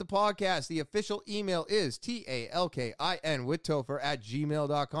involved with the podcast, the official email is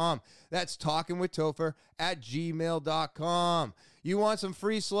talkinwithtopher@gmail.com. That's talkinwithtopher@gmail.com. You want some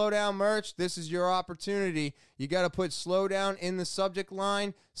free Slowdown merch? This is your opportunity. You got to put Slowdown in the subject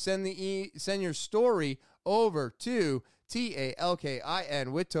line. Send your story over to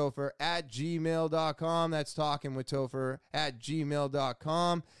talkinwithtopher@gmail.com. That's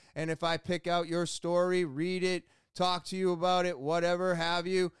talkinwithtopher@gmail.com. And if I pick out your story, read it, talk to you about it, whatever have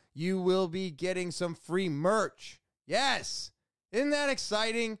you, you will be getting some free merch. Yes. Isn't that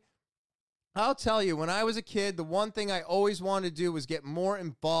exciting? I'll tell you, when I was a kid, the one thing I always wanted to do was get more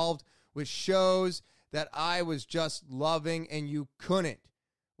involved with shows that I was just loving, and you couldn't.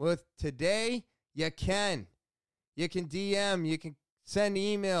 With today, you can. You can DM, you can send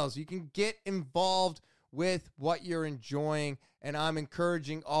emails, you can get involved with what you're enjoying, and I'm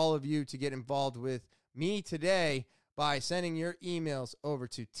encouraging all of you to get involved with me today by sending your emails over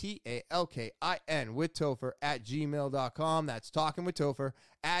to talkinwithtopher@gmail.com. That's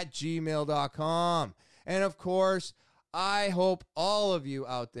talkinwithtopher@gmail.com. And of course, I hope all of you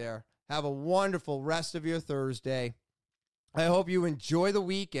out there have a wonderful rest of your Thursday. I hope you enjoy the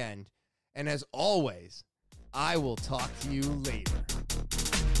weekend. And as always, I will talk to you later.